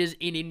there were cheetahs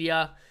in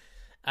India.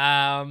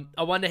 I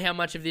wonder how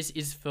much of this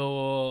is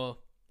for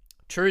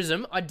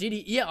tourism.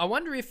 I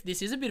wonder if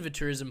this is a bit of a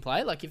tourism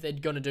play, like if they're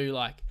going to do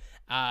like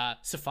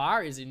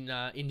safaris in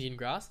Indian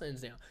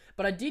grasslands now.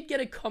 But I did get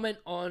a comment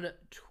on,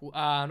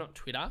 not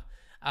Twitter,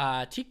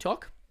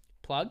 TikTok,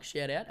 plug,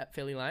 shout out, at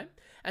Fairly Lame.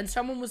 And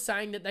someone was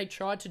saying that they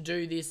tried to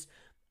do this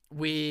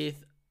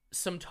with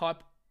some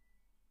type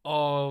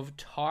of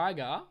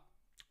tiger.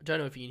 I don't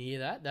know if you can hear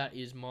that. That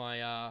is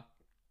my...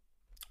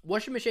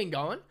 washing machine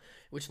going,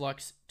 which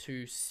likes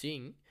to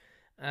sing.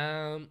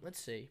 Let's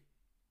see.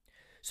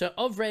 So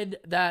I've read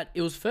that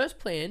it was first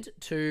planned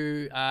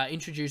to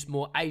introduce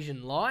more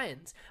Asian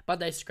lions, but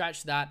they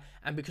scratched that,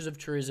 and because of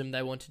tourism,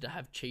 they wanted to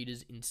have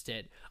cheetahs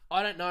instead.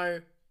 I don't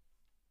know.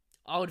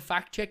 I would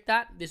fact check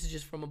that. This is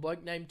just from a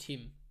bloke named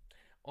Tim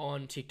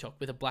on TikTok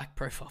with a black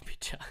profile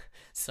picture.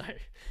 So,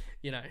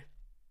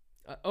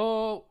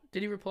 oh,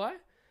 did he reply?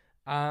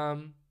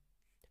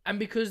 And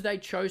because they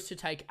chose to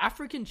take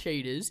African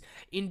cheetahs,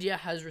 India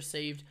has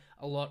received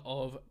a lot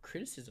of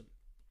criticism.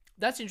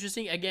 That's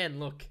interesting. Again,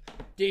 look,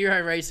 do your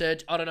own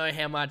research. I don't know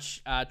how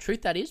much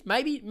truth that is.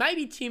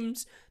 Maybe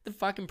Tim's the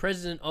fucking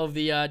president of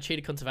the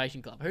Cheetah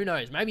Conservation Club. Who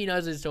knows? Maybe he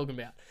knows what he's talking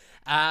about.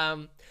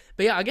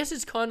 But yeah, I guess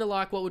it's kind of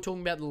like what we're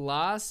talking about the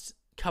last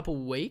couple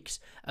weeks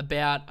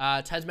about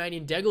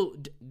Tasmanian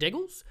devils,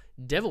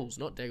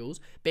 not deggles,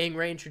 being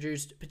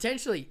reintroduced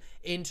potentially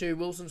into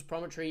Wilson's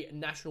Promontory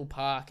National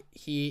Park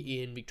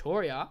here in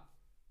Victoria.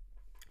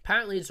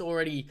 Apparently it's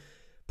already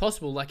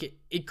possible. Like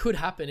it could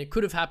happen. It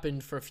could have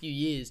happened for a few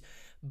years,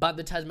 but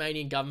the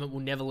Tasmanian government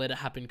will never let it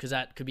happen because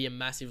that could be a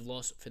massive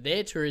loss for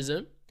their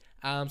tourism.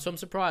 So I'm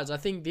surprised. I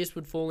think this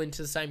would fall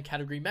into the same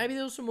category. Maybe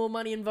there was some more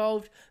money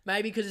involved.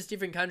 Maybe because it's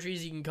different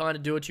countries, you can kind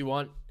of do what you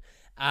want.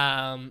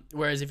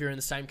 Whereas if you're in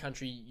the same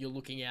country, you're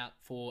looking out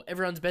for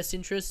everyone's best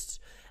interests.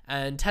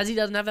 And Tassie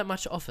doesn't have that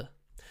much to offer.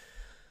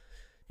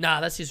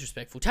 Nah, that's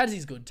disrespectful.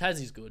 Tassie's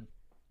good.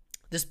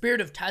 The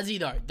Spirit of Tassie,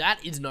 though,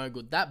 that is no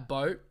good. That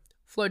boat,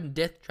 floating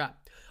death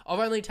trap. I've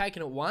only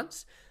taken it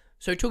once.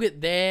 So I took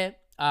it there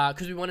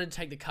because we wanted to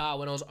take the car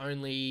when I was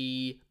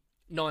only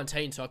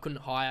 19, so I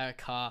couldn't hire a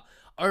car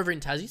over in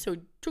Tassie. So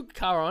we took the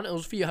car on. It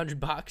was a few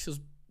 $100.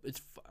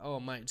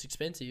 It's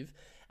expensive,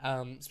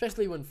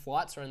 especially when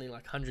flights are only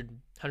like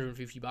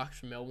 $150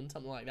 from Melbourne,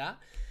 something like that.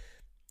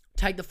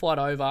 Take the flight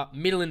over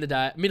middle of the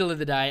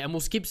day, and we'll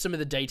skip some of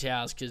the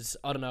details because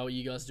I don't know what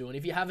you guys are doing.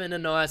 If you're having a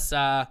nice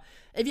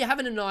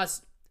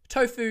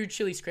tofu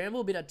chili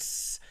scramble, a bit of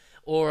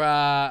or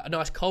a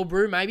nice cold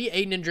brew, maybe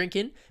eating and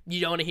drinking,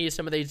 you don't want to hear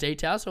some of these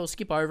details, so I'll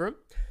skip over them.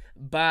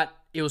 But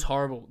it was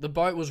horrible. The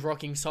boat was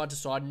rocking side to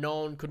side.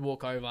 No one could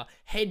walk over.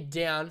 Head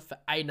down for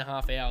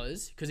 8.5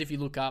 hours because if you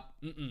look up,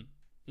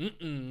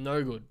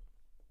 no good.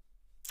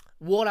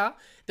 Water.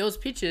 There was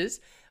pictures.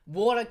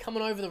 Water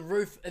coming over the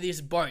roof of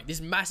this boat.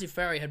 This massive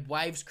ferry had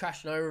waves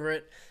crashing over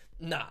it.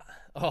 Nah.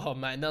 Oh,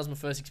 man, that was my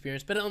first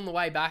experience. But on the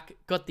way back,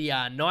 got the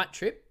night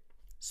trip.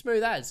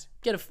 Smooth as.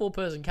 Get a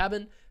 4-person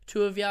cabin.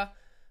 2 of you.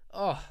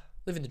 Oh,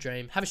 living the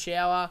dream. Have a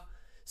shower.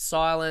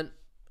 Silent.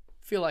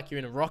 Feel like you're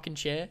in a rocking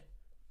chair.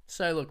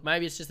 So, look,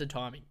 maybe it's just the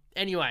timing.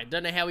 Anyway,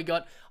 don't know how we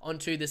got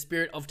onto the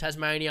Spirit of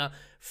Tasmania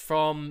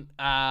from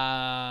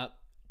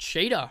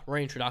cheetah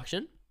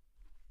reintroduction.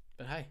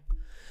 But hey.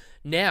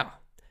 Now,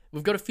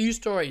 we've got a few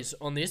stories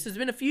on this. There's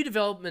been a few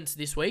developments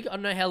this week. I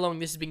don't know how long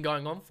this has been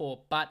going on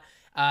for, but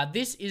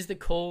this is the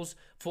calls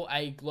for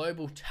a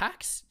global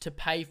tax to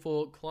pay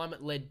for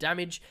climate-led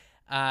damage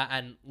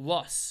and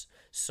loss.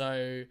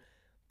 So,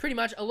 pretty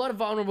much a lot of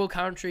vulnerable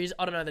countries,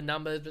 I don't know the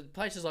numbers, but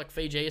places like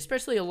Fiji,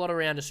 especially a lot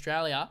around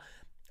Australia,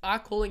 are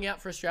calling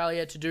out for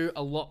Australia to do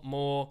a lot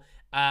more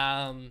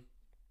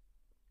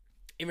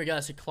in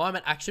regards to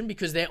climate action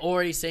because they're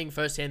already seeing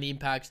firsthand the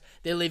impacts.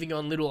 They're living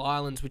on little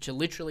islands which are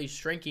literally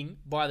shrinking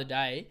by the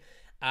day,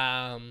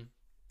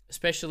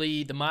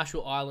 especially the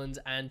Marshall Islands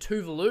and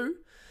Tuvalu.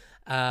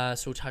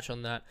 So we'll touch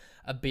on that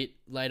a bit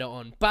later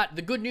on. But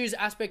the good news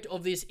aspect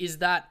of this is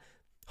that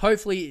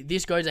hopefully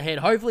this goes ahead.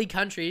 Hopefully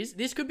countries,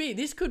 this could be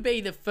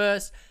the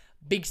first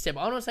big step.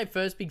 I don't want to say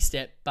first big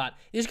step, but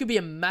this could be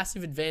a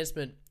massive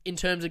advancement in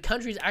terms of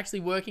countries actually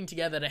working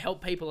together to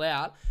help people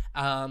out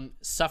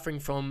suffering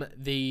from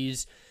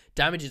these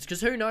damages.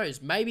 Because who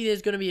knows? Maybe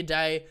there's going to be a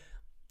day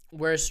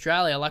where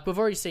Australia, like we've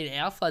already seen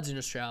our floods in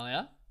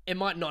Australia, it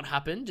might not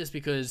happen just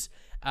because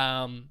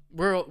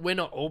we're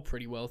not all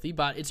pretty wealthy,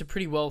 but it's a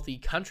pretty wealthy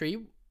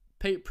country,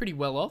 pretty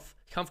well off,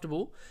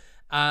 comfortable.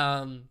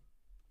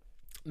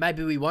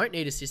 Maybe we won't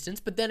need assistance,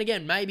 but then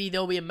again, maybe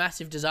there'll be a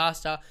massive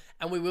disaster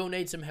and we will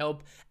need some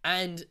help,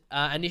 and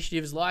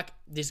initiatives like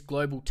this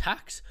global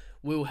tax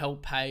will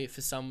help pay for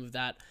some of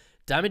that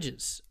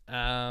damages.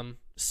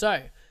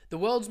 So, the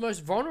world's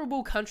most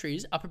vulnerable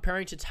countries are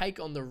preparing to take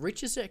on the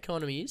richest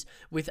economies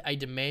with a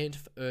demand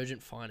for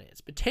urgent finance,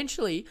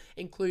 potentially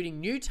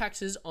including new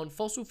taxes on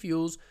fossil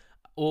fuels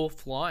or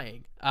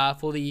flying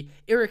for the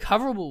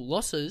irrecoverable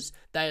losses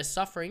they are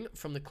suffering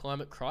from the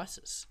climate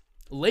crisis.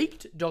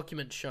 Leaked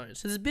documents shown.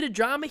 So there's a bit of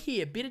drama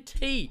here, a bit of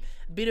tea,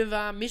 a bit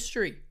of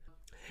mystery.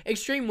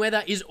 Extreme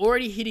weather is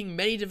already hitting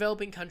many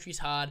developing countries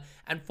hard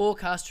and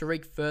forecast to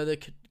wreak further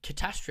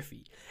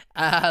catastrophe.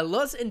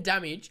 Loss and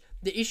damage,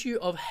 the issue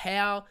of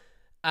how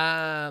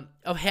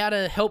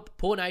to help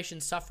poor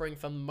nations suffering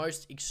from the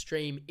most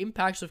extreme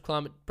impacts of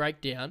climate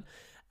breakdown,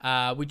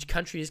 which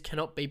countries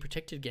cannot be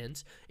protected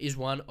against, is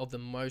one of the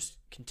most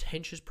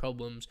contentious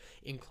problems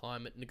in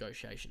climate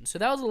negotiations. So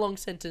that was a long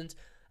sentence.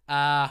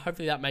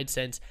 Hopefully that made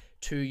sense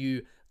to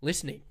you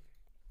listening.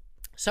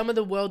 Some of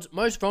the world's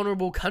most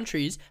vulnerable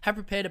countries have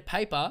prepared a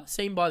paper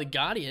seen by The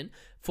Guardian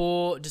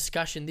for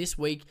discussion this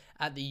week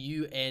at the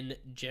UN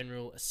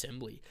General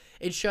Assembly.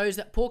 It shows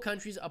that poor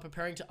countries are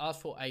preparing to ask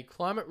for a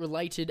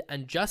climate-related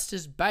and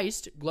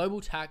justice-based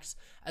global tax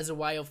as a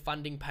way of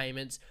funding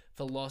payments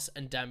for loss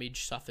and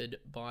damage suffered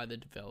by the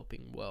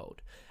developing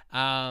world.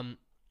 And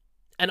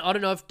I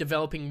don't know if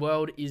developing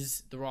world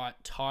is the right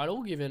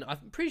title, given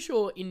I'm pretty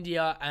sure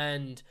India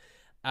and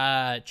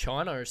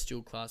China are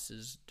still classed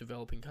as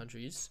developing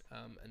countries,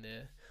 and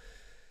they're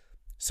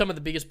some of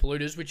the biggest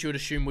polluters, which you would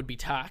assume would be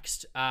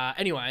taxed.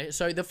 Anyway,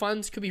 so the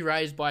funds could be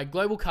raised by a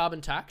global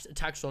carbon tax, a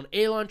tax on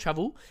airline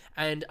travel,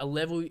 and a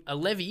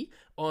levy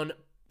on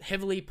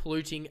heavily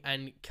polluting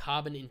and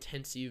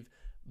carbon-intensive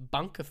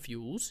bunker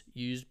fuels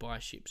used by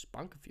ships.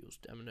 Bunker fuels,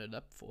 haven't heard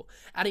that before.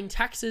 Adding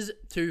taxes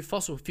to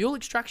fossil fuel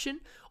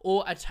extraction,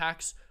 or a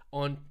tax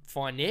on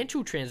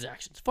financial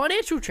transactions.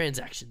 Financial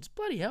transactions,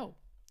 bloody hell.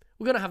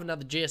 We're going to have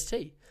another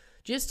GST.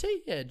 GST?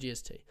 Yeah,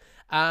 GST.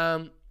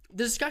 The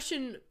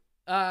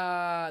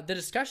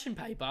discussion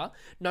paper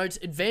notes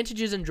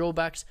advantages and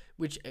drawbacks,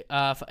 which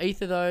for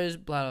each of those,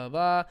 blah, blah,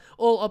 blah.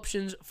 All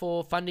options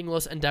for funding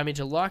loss and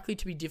damage are likely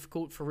to be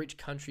difficult for rich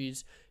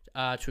countries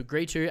to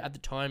agree to at the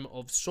time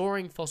of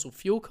soaring fossil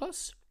fuel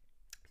costs,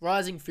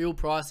 rising fuel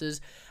prices,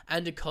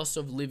 and a cost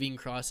of living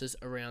crisis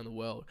around the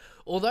world.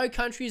 Although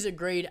countries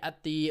agreed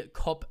at the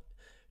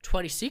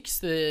COP26,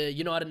 the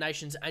United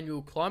Nations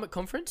Annual Climate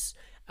Conference,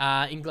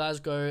 in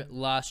Glasgow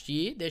last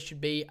year, there should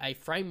be a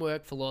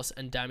framework for loss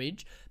and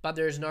damage, but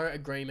there is no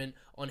agreement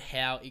on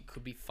how it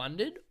could be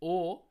funded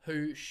or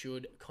who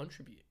should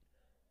contribute.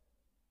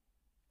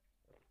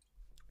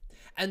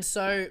 And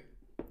so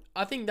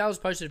I think that was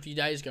posted a few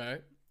days ago.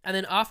 And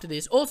then after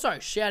this, also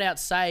shout out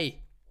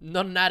Say,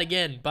 not an ad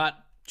again, but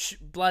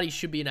bloody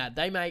should be an ad.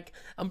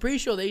 I'm pretty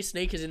sure these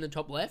sneakers in the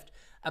top left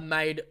are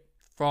made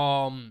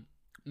from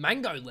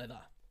mango leather.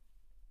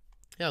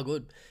 How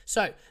good.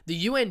 So the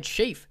UN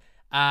chief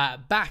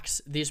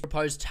backs this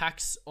proposed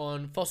tax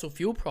on fossil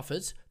fuel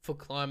profits for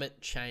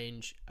climate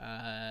change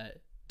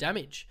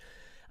damage.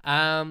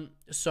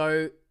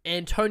 So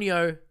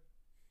Antonio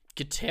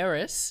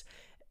Guterres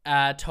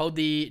told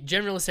the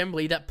General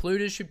Assembly that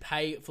polluters should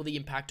pay for the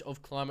impact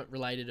of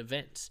climate-related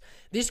events.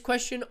 This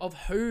question of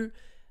who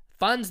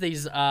funds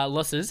these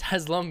losses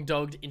has long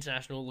dogged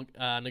international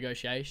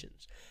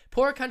negotiations.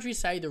 Poorer countries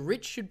say the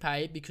rich should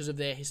pay because of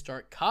their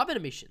historic carbon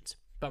emissions,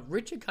 but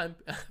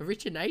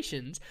richer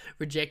nations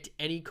reject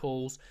any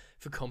calls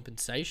for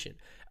compensation.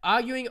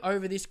 Arguing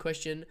over this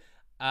question,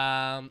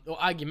 or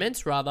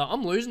arguments rather,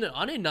 I'm losing it.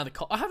 I need another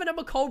I haven't had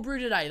my cold brew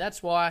today.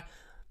 That's why.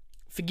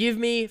 Forgive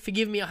me.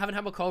 I haven't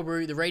had my cold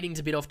brew. The reading's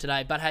a bit off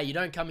today. But hey, you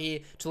don't come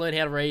here to learn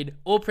how to read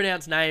or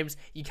pronounce names.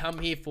 You come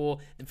here for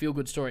the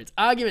feel-good stories.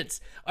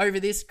 Arguments over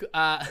this...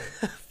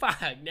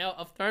 fuck, now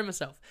I've thrown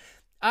myself.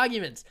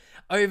 Arguments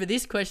over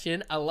this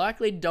question are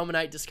likely to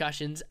dominate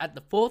discussions at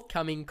the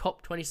forthcoming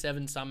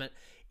COP27 summit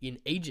in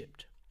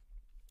Egypt.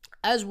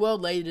 As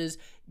world leaders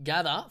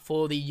gather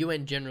for the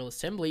UN General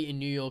Assembly in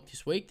New York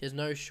this week, there's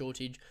no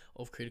shortage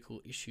of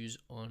critical issues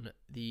on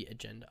the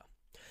agenda.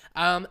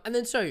 And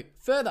then so,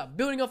 further,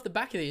 building off the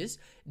back of this,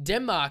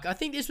 Denmark, I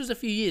think this was a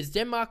few years,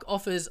 Denmark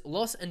offers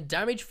loss and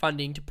damage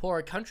funding to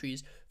poorer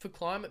countries for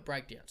climate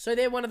breakdown. So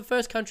they're one of the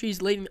first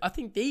countries leading, I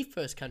think the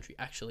first country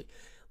actually,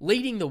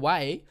 leading the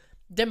way.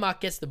 Denmark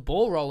gets the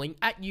ball rolling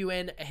at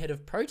UN ahead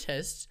of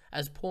protests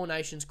as poor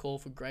nations call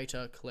for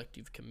greater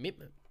collective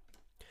commitment.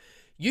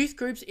 Youth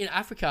groups in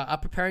Africa are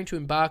preparing to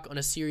embark on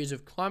a series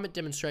of climate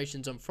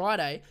demonstrations on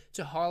Friday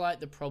to highlight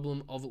the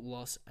problem of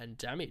loss and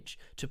damage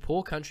to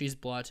poor countries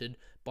blighted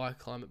by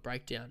climate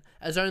breakdown,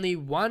 as only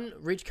one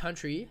rich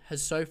country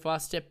has so far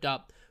stepped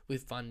up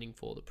with funding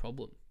for the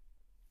problem.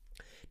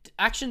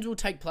 Actions will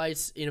take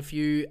place in a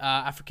few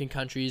African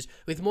countries,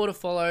 with more to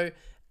follow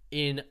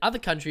in other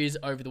countries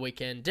over the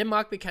weekend.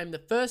 Denmark became the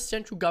first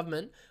central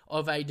government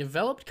of a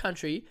developed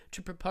country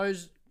to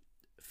propose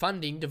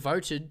funding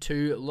devoted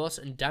to loss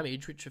and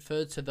damage, which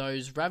refers to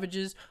those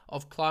ravages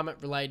of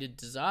climate-related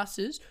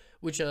disasters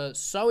which are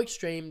so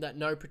extreme that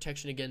no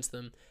protection against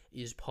them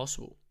is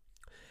possible.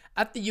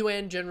 At the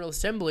UN General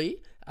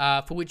Assembly,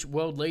 for which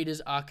world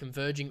leaders are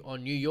converging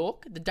on New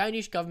York, the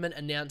Danish government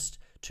announced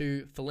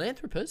to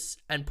philanthropists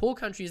and poor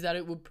countries that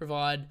it would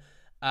provide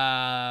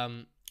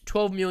 £12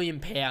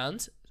 million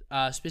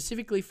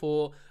specifically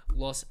for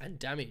loss and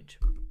damage.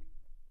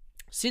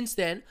 Since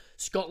then,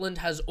 Scotland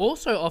has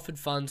also offered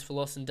funds for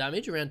loss and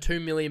damage, around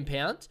 £2 million,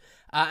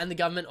 and the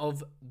government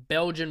of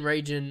Belgian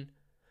region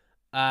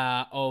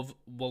of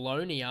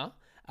Wallonia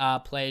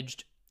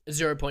pledged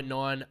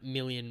 £0.9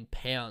 million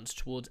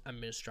towards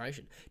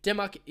administration.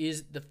 Denmark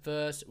is the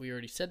first, we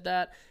already said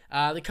that.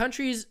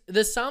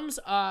 The sums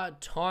are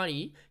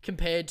tiny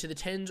compared to the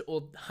tens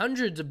or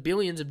hundreds of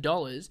billions of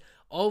dollars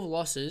of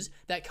losses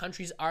that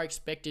countries are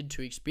expected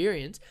to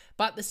experience,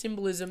 but the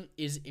symbolism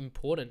is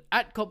important.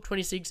 At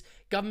COP26,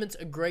 governments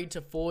agreed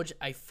to forge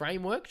a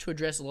framework to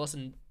address loss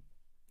and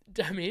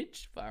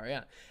damage,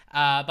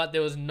 but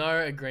there was no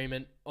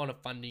agreement on a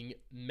funding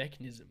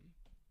mechanism.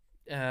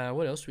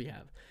 What else do we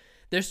have?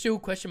 There's still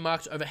question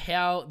marks over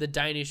how the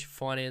Danish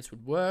finance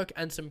would work,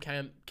 and some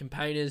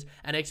campaigners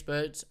and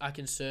experts are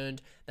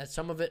concerned that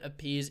some of it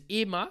appears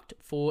earmarked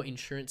for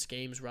insurance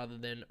schemes rather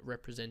than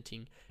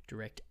representing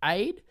direct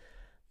aid.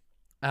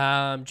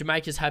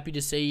 Jamaica's happy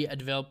to see a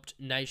developed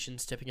nation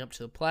stepping up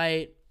to the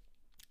plate.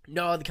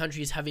 No other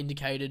countries have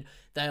indicated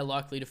they are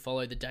likely to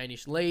follow the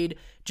Danish lead.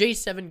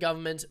 G7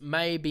 governments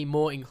may be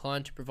more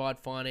inclined to provide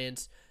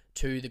finance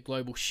to the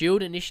Global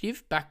Shield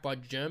initiative backed by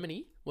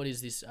Germany. What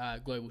is this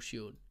Global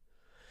Shield?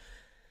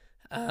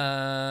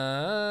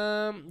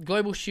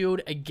 Global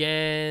Shield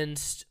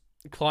against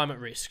climate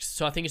risks.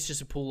 So I think it's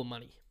just a pool of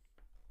money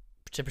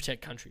to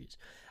protect countries.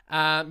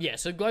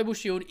 So Global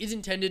Shield is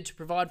intended to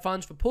provide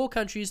funds for poor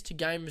countries to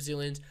gain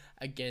resilience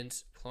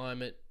against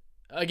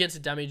the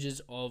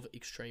damages of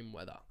extreme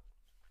weather.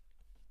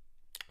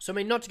 So, I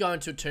mean, not to go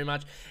into it too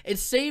much, it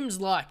seems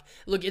like,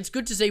 look, it's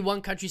good to see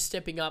one country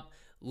stepping up,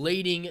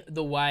 leading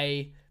the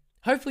way.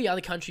 Hopefully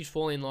other countries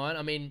fall in line.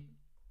 I mean,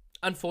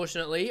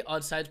 unfortunately,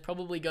 I'd say it's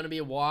probably going to be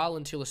a while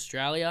until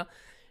Australia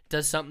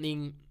does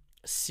something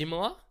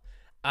similar.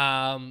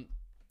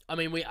 I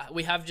mean,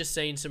 we have just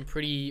seen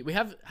we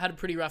have had a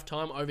pretty rough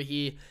time over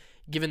here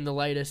given the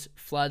latest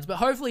floods, but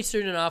hopefully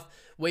soon enough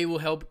we will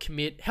help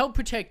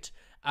protect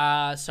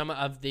some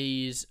of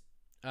these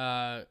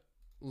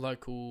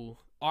local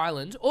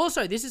islands.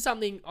 Also, this is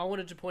something I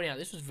wanted to point out.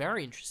 This was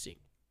very interesting.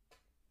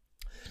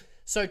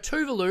 So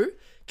Tuvalu,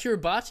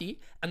 Kiribati,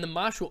 and the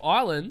Marshall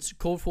Islands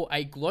called for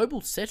a global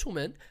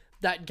settlement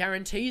that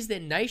guarantees their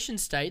nation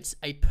states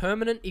a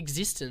permanent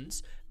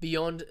existence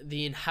beyond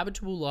the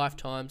uninhabitable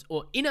lifetimes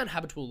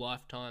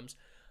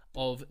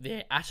of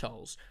their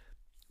atolls.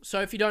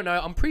 So if you don't know,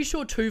 I'm pretty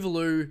sure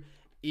Tuvalu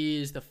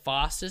is the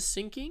fastest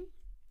sinking.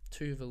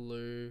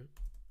 Tuvalu.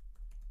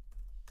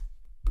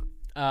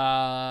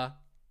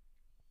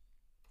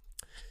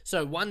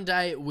 So one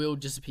day it will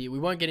disappear. We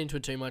won't get into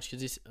it too much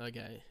because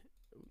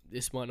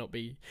this might not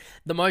be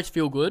the most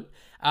feel good.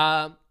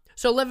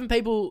 So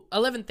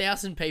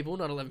 11,000 people,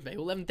 not 11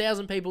 people,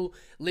 11,000 people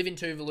live in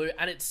Tuvalu,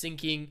 and it's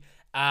sinking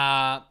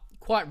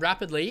quite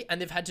rapidly,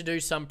 and they've had to do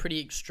some pretty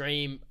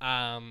extreme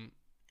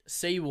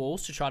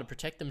seawalls to try to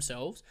protect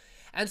themselves.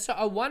 And so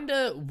I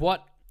wonder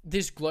what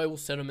this global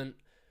settlement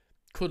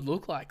could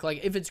look like.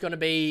 Like, if it's going to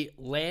be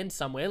land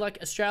somewhere, like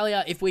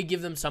Australia, if we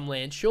give them some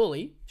land,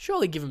 surely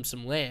give them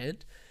some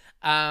land,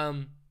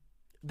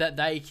 that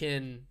they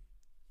can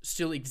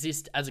still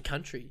exist as a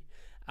country.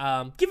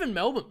 Give them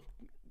Melbourne.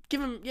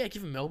 Give them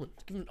Melbourne.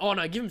 Give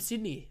them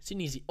Sydney.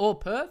 Or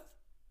Perth.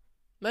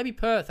 Maybe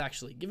Perth,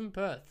 actually. Give them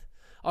Perth.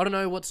 I don't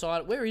know what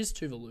side. Where is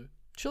Tuvalu?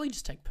 Surely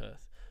just take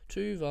Perth.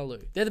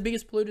 Tuvalu. They're the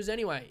biggest polluters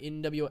anyway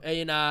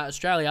in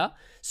Australia.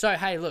 So,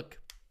 hey, look.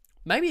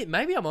 Maybe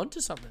I'm onto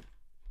something.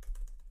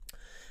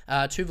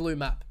 Tuvalu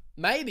map.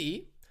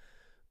 Maybe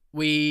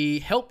we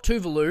help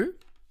Tuvalu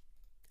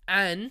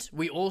and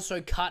we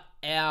also cut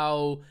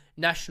our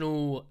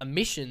national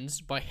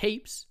emissions by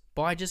heaps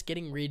by just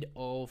getting rid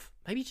of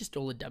maybe just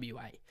all of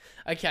WA.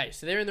 Okay,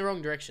 so they're in the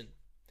wrong direction.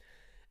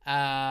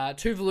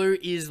 Tuvalu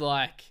is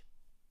like,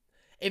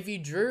 if you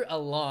drew a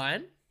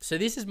line, so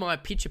this is my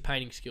picture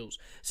painting skills.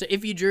 So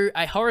if you drew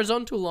a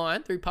horizontal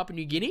line through Papua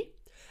New Guinea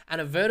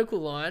and a vertical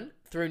line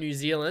through New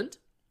Zealand,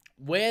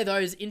 where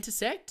those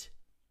intersect,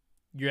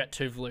 you're at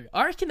Tuvalu.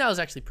 I reckon that was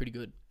actually pretty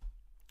good.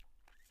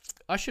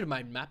 I should have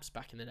made maps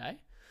back in the day.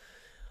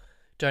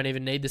 Don't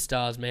even need the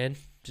stars, man.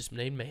 Just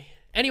need me.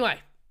 Anyway,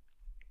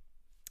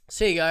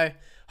 so you go.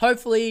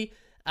 Hopefully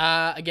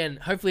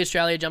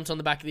Australia jumps on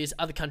the back of this.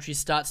 Other countries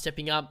start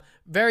stepping up.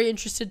 Very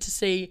interested to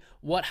see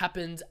what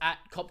happens at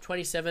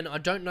COP27. I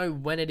don't know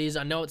when it is.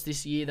 I know it's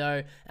this year,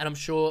 though, and I'm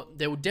sure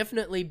there will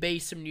definitely be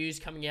some news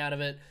coming out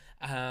of it.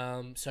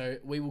 So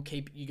we will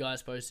keep you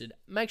guys posted.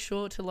 Make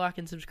sure to like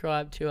and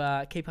subscribe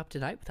to keep up to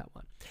date with that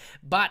one.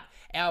 But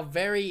our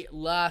very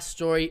last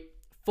story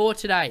for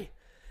today.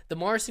 The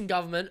Morrison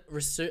government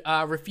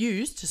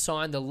refused to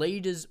sign the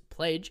Leaders'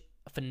 Pledge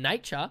for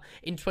Nature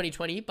in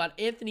 2020, but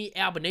Anthony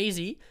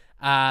Albanese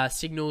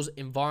signals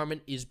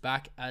environment is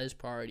back as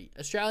priority.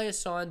 Australia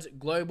signs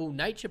Global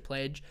Nature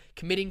Pledge,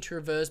 committing to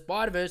reverse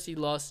biodiversity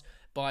loss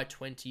by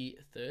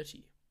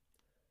 2030.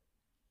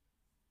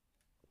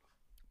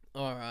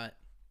 All right.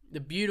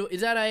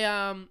 Is that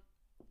a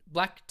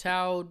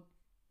black-tailed,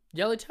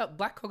 yellow-tailed,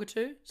 black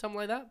cockatoo? Something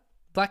like that?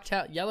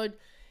 Black-tailed,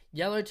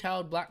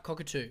 yellow-tailed black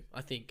cockatoo,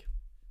 I think.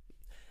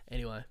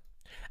 Anyway,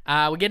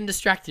 we're getting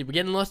distracted. We're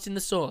getting lost in the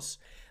sauce.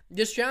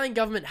 The Australian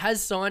government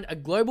has signed a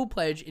global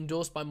pledge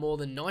endorsed by more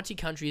than 90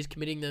 countries,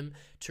 committing them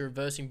to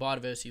reversing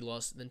biodiversity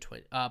loss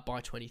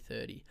by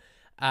 2030.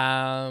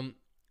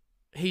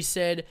 He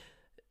said,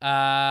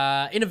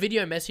 in a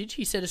video message,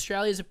 he said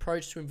Australia's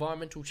approach to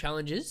environmental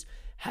challenges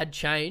had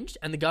changed,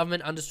 and the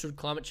government understood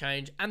climate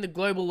change and the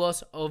global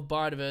loss of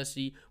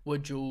biodiversity were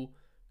dual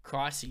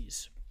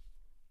crises.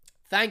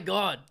 Thank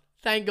God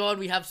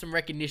we have some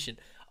recognition.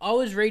 I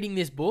was reading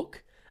this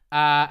book.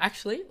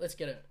 Actually, let's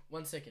get it.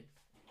 1 second.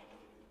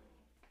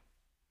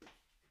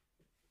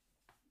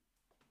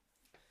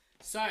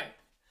 So,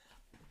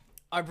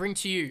 I bring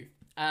to you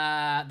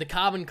the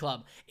Carbon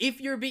Club.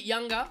 If you're a bit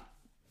younger,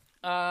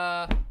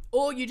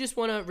 or you just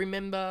want to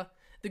remember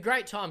the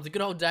great times, the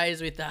good old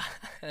days with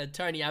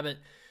Tony Abbott,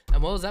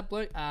 and what was that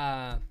bloke?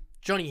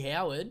 Johnny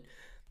Howard.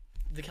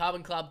 The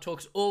Carbon Club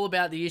talks all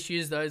about the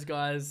issues those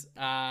guys,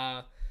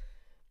 all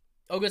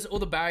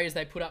the barriers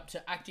they put up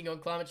to acting on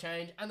climate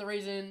change, and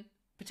the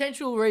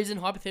potential reason,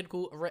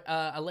 hypothetical,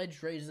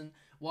 alleged reason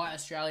why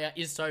Australia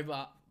is so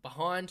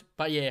behind.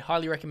 But yeah,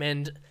 highly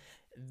recommend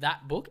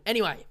that book.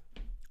 Anyway,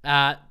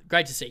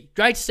 great to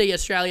see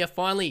Australia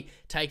finally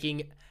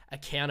taking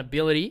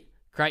accountability.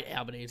 Great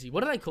Albanese.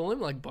 What do they call him?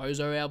 Like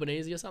Bozo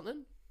Albanese or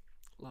something?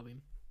 Love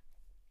him.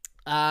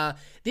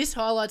 This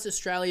highlights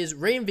Australia's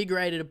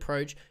reinvigorated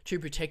approach to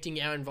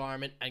protecting our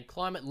environment and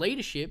climate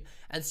leadership,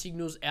 and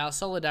signals our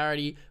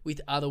solidarity with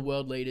other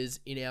world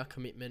leaders in our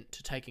commitment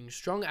to taking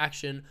strong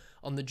action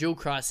on the dual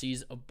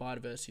crises of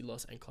biodiversity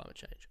loss and climate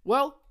change.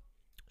 Well,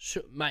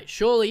 mate,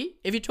 surely,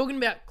 if you're talking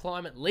about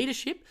climate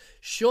leadership,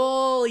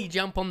 surely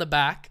jump on the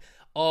back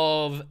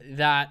of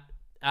that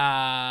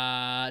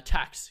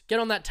tax. Get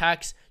on that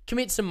tax,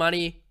 commit some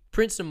money,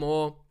 print some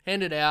more,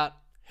 hand it out,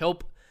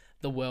 help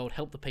the world,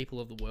 help the people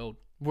of the world.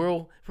 We're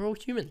all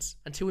humans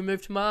until we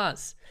move to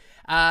Mars.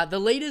 The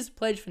Leaders'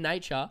 Pledge for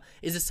Nature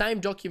is the same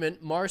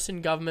document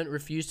Morrison government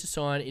refused to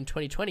sign in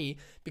 2020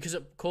 because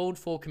it called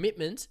for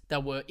commitments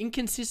that were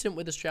inconsistent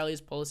with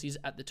Australia's policies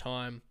at the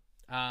time,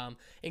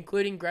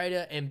 including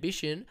greater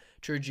ambition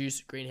to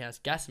reduce greenhouse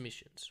gas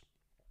emissions.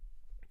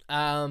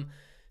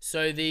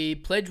 So the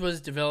pledge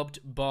was developed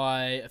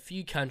by a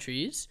few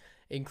countries,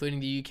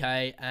 including the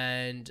UK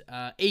and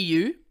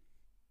EU,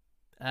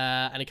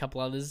 and a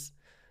couple others.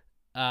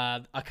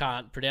 I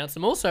can't pronounce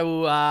them all,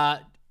 so we'll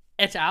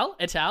et al.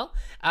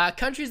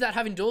 Countries that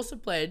have endorsed the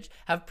pledge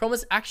have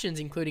promised actions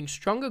including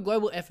stronger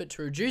global effort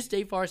to reduce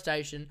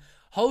deforestation,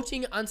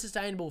 halting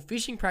unsustainable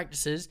fishing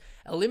practices,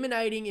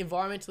 eliminating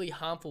environmentally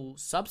harmful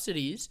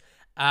subsidies,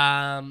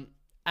 and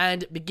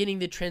beginning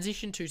the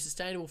transition to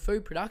sustainable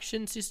food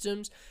production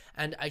systems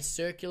and a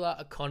circular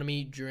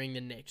economy during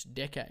the next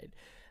decade.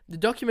 The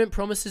document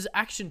promises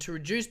action to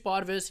reduce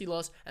biodiversity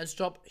loss and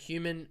stop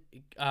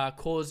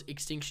human-caused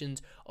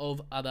extinctions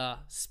of other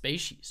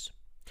species.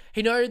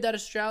 He noted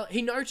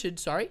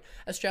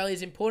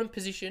Australia's important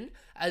position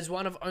as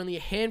one of only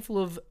a handful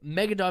of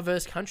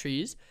megadiverse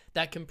countries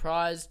that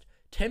comprised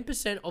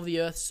 10% of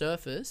the Earth's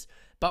surface,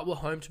 but were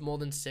home to more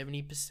than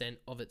 70%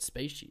 of its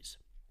species.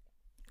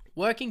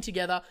 Working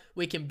together,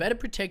 we can better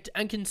protect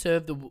and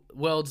conserve the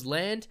world's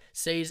land,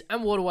 seas,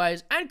 and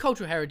waterways and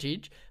cultural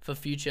heritage for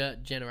future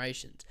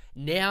generations.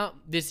 Now,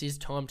 this is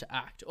time to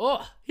act.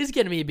 Oh, he's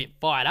getting me a bit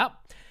fired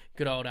up.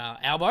 Good old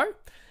Albo.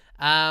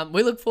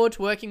 We look forward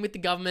to working with the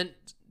government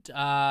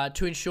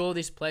to ensure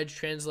this pledge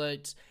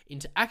translates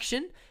into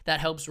action that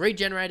helps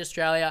regenerate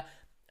Australia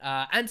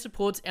and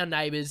supports our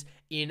neighbours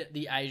in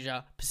the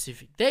Asia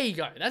Pacific. There you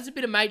go. That's a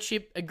bit of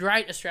mateship, a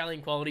great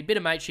Australian quality, bit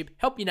of mateship.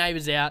 Help your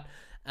neighbours out.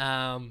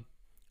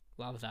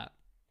 Love that.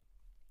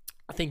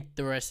 I think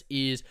the rest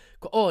is...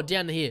 Oh,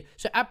 down here.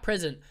 So at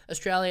present,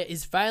 Australia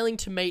is failing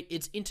to meet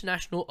its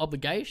international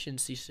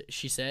obligations,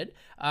 she said.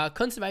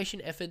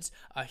 Conservation efforts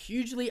are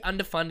hugely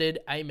underfunded,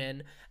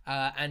 amen,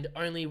 and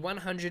only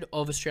 100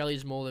 of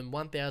Australia's more than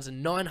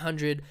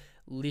 1,900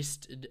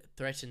 listed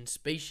threatened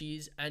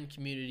species and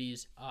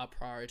communities are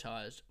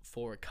prioritised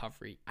for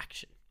recovery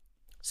action.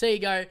 So there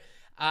you go.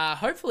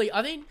 Hopefully,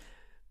 I think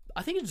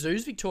it's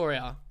Zoos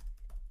Victoria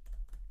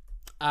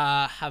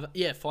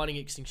fighting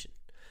extinction.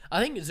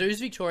 I think Zoos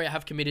Victoria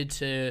have committed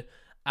to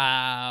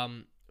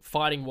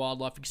fighting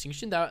wildlife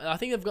extinction. I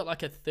think they've got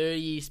like a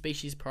 30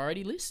 species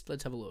priority list.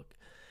 Let's have a look.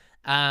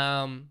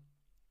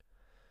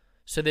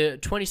 So there are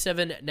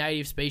 27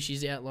 native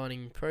species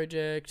outlining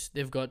projects.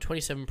 They've got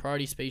 27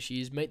 priority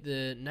species. Meet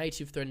the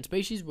native threatened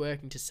species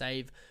working to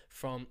save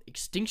from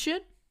extinction.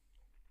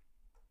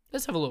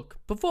 Let's have a look.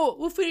 Before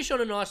we'll finish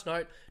on a nice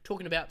note,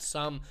 talking about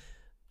some...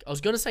 I was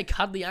going to say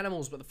cuddly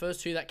animals, but the first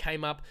two that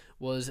came up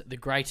was the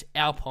great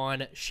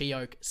alpine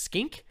she-oak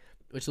skink,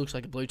 which looks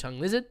like a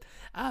blue-tongued lizard.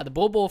 The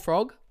ball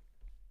frog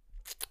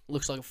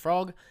looks like a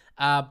frog.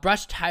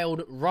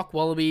 Brush-tailed rock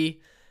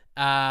wallaby.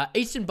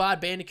 Eastern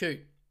barred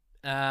bandicoot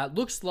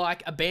looks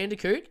like a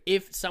bandicoot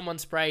if someone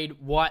sprayed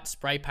white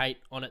spray paint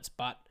on its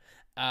butt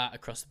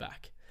across the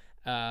back.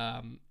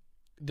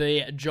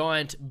 The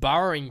giant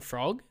burrowing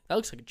frog, that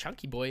looks like a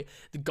chunky boy.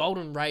 The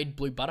golden-rayed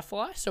blue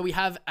butterfly. So we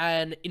have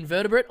an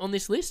invertebrate on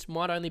this list.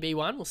 Might only be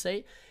one, we'll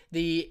see.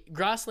 The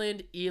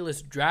grassland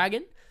earless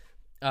dragon.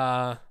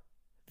 The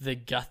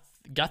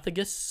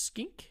Guthagus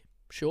skink,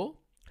 sure.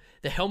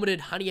 The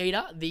helmeted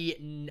honeyeater. The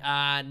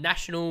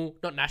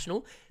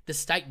the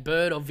state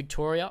bird of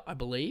Victoria, I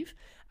believe.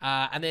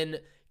 And then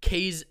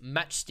Keys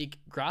matchstick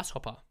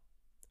grasshopper.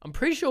 I'm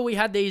pretty sure we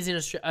had these in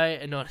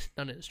Australia, not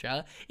in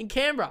Australia, in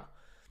Canberra.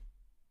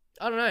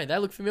 I don't know, they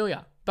look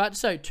familiar. But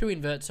so, two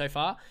inverts so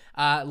far.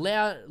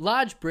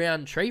 Large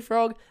brown tree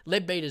frog,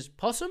 leadbeater's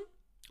possum,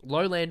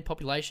 lowland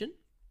population.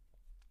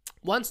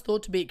 Once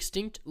thought to be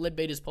extinct,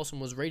 leadbeater's possum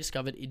was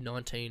rediscovered in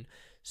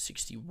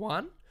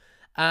 1961.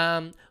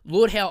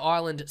 Lord Howe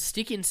Island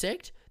stick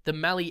insect, the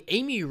Mallee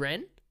emu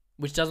wren,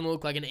 which doesn't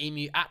look like an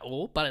emu at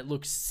all, but it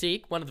looks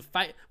sick. One of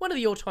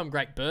the all-time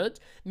great birds.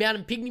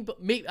 Mountain pygmy...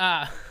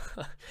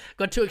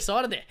 got too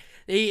excited there.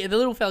 The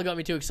little fella got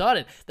me too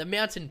excited. The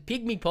mountain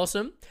pygmy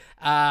possum,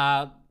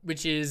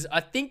 which is, I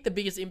think the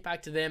biggest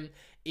impact to them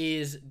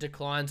is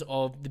declines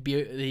of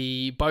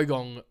the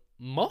bogong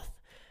moth.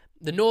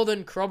 The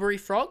northern corroboree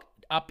frog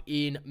up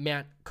in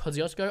Mount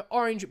Kosciuszko.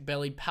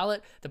 Orange-bellied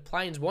pallet. The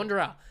plains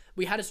wanderer.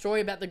 We had a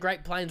story about the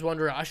great plains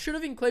wanderer. I should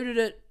have included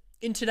it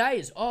in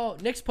today's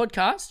next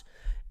podcast.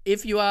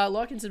 If you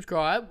like and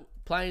subscribe,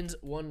 Plains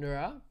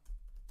Wanderer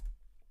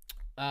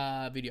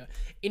video.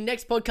 In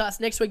next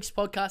week's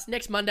podcast,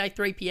 next Monday,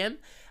 3 p.m,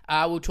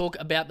 we'll talk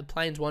about the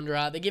Plains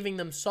Wanderer. They're giving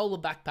them solar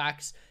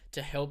backpacks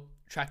to help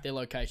track their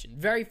location.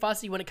 Very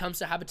fussy when it comes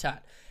to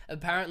habitat.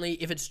 Apparently,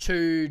 if it's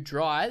too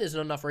dry, there's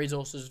not enough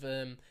resources for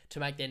them to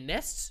make their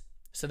nests.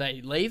 So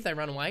they leave, they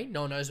run away,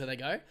 no one knows where they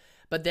go.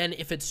 But then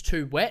if it's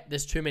too wet,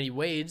 there's too many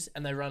weeds,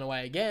 and they run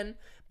away again.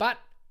 But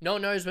no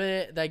one knows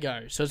where they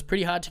go. So it's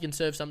pretty hard to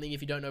conserve something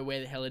if you don't know where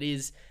the hell it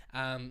is.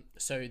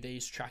 So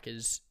these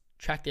trackers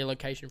track their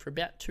location for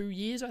about 2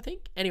 years, I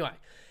think. Anyway,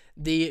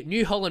 the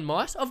New Holland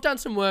mice. I've done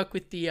some work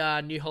with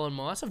the New Holland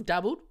mice. I've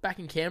dabbled back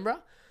in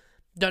Canberra.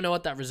 Don't know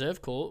what that reserve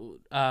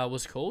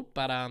was called,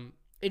 but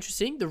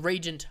interesting. The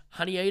Regent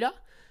honeyeater.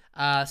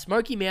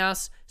 Smoky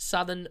mouse,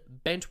 southern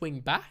bent-wing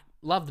bat.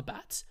 Love the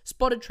bats.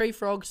 Spotted tree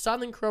frog,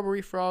 southern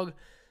corroboree frog,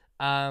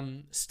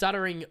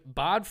 stuttering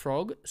barred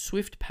frog,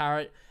 swift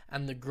parrot,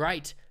 and the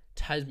great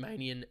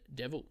Tasmanian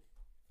devil.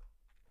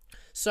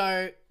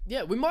 So,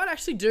 yeah, we might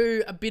actually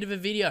do a bit of a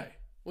video.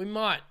 We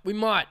might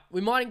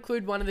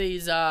include one of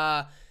these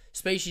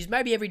species.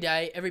 Maybe every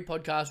day, every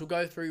podcast, we'll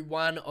go through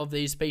one of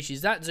these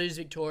species that Zoos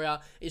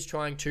Victoria is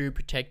trying to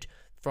protect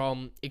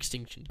from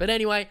extinction. But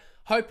anyway,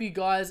 hope you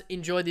guys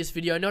enjoyed this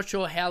video. Not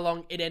sure how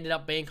long it ended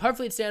up being.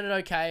 Hopefully it sounded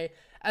okay.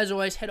 As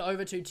always, head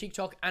over to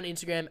TikTok and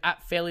Instagram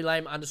at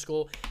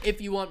fairlylame_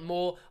 if you want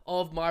more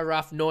of my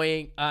rough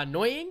noggins,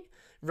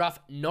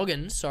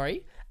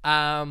 sorry.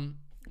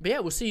 But yeah,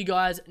 we'll see you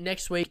guys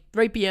next week,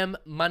 3 p.m.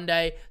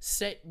 Monday.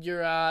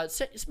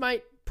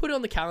 Mate, put it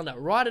on the calendar.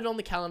 Write it on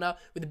the calendar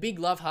with a big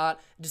love heart.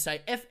 Just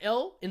say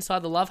FL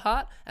inside the love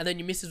heart, and then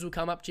your missus will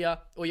come up to you,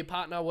 or your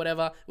partner,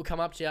 whatever, will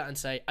come up to you and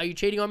say, "Are you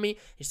cheating on me?"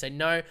 You say,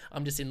 "No,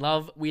 I'm just in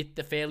love with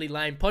the Fairly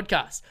Lame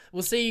podcast."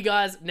 We'll see you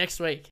guys next week.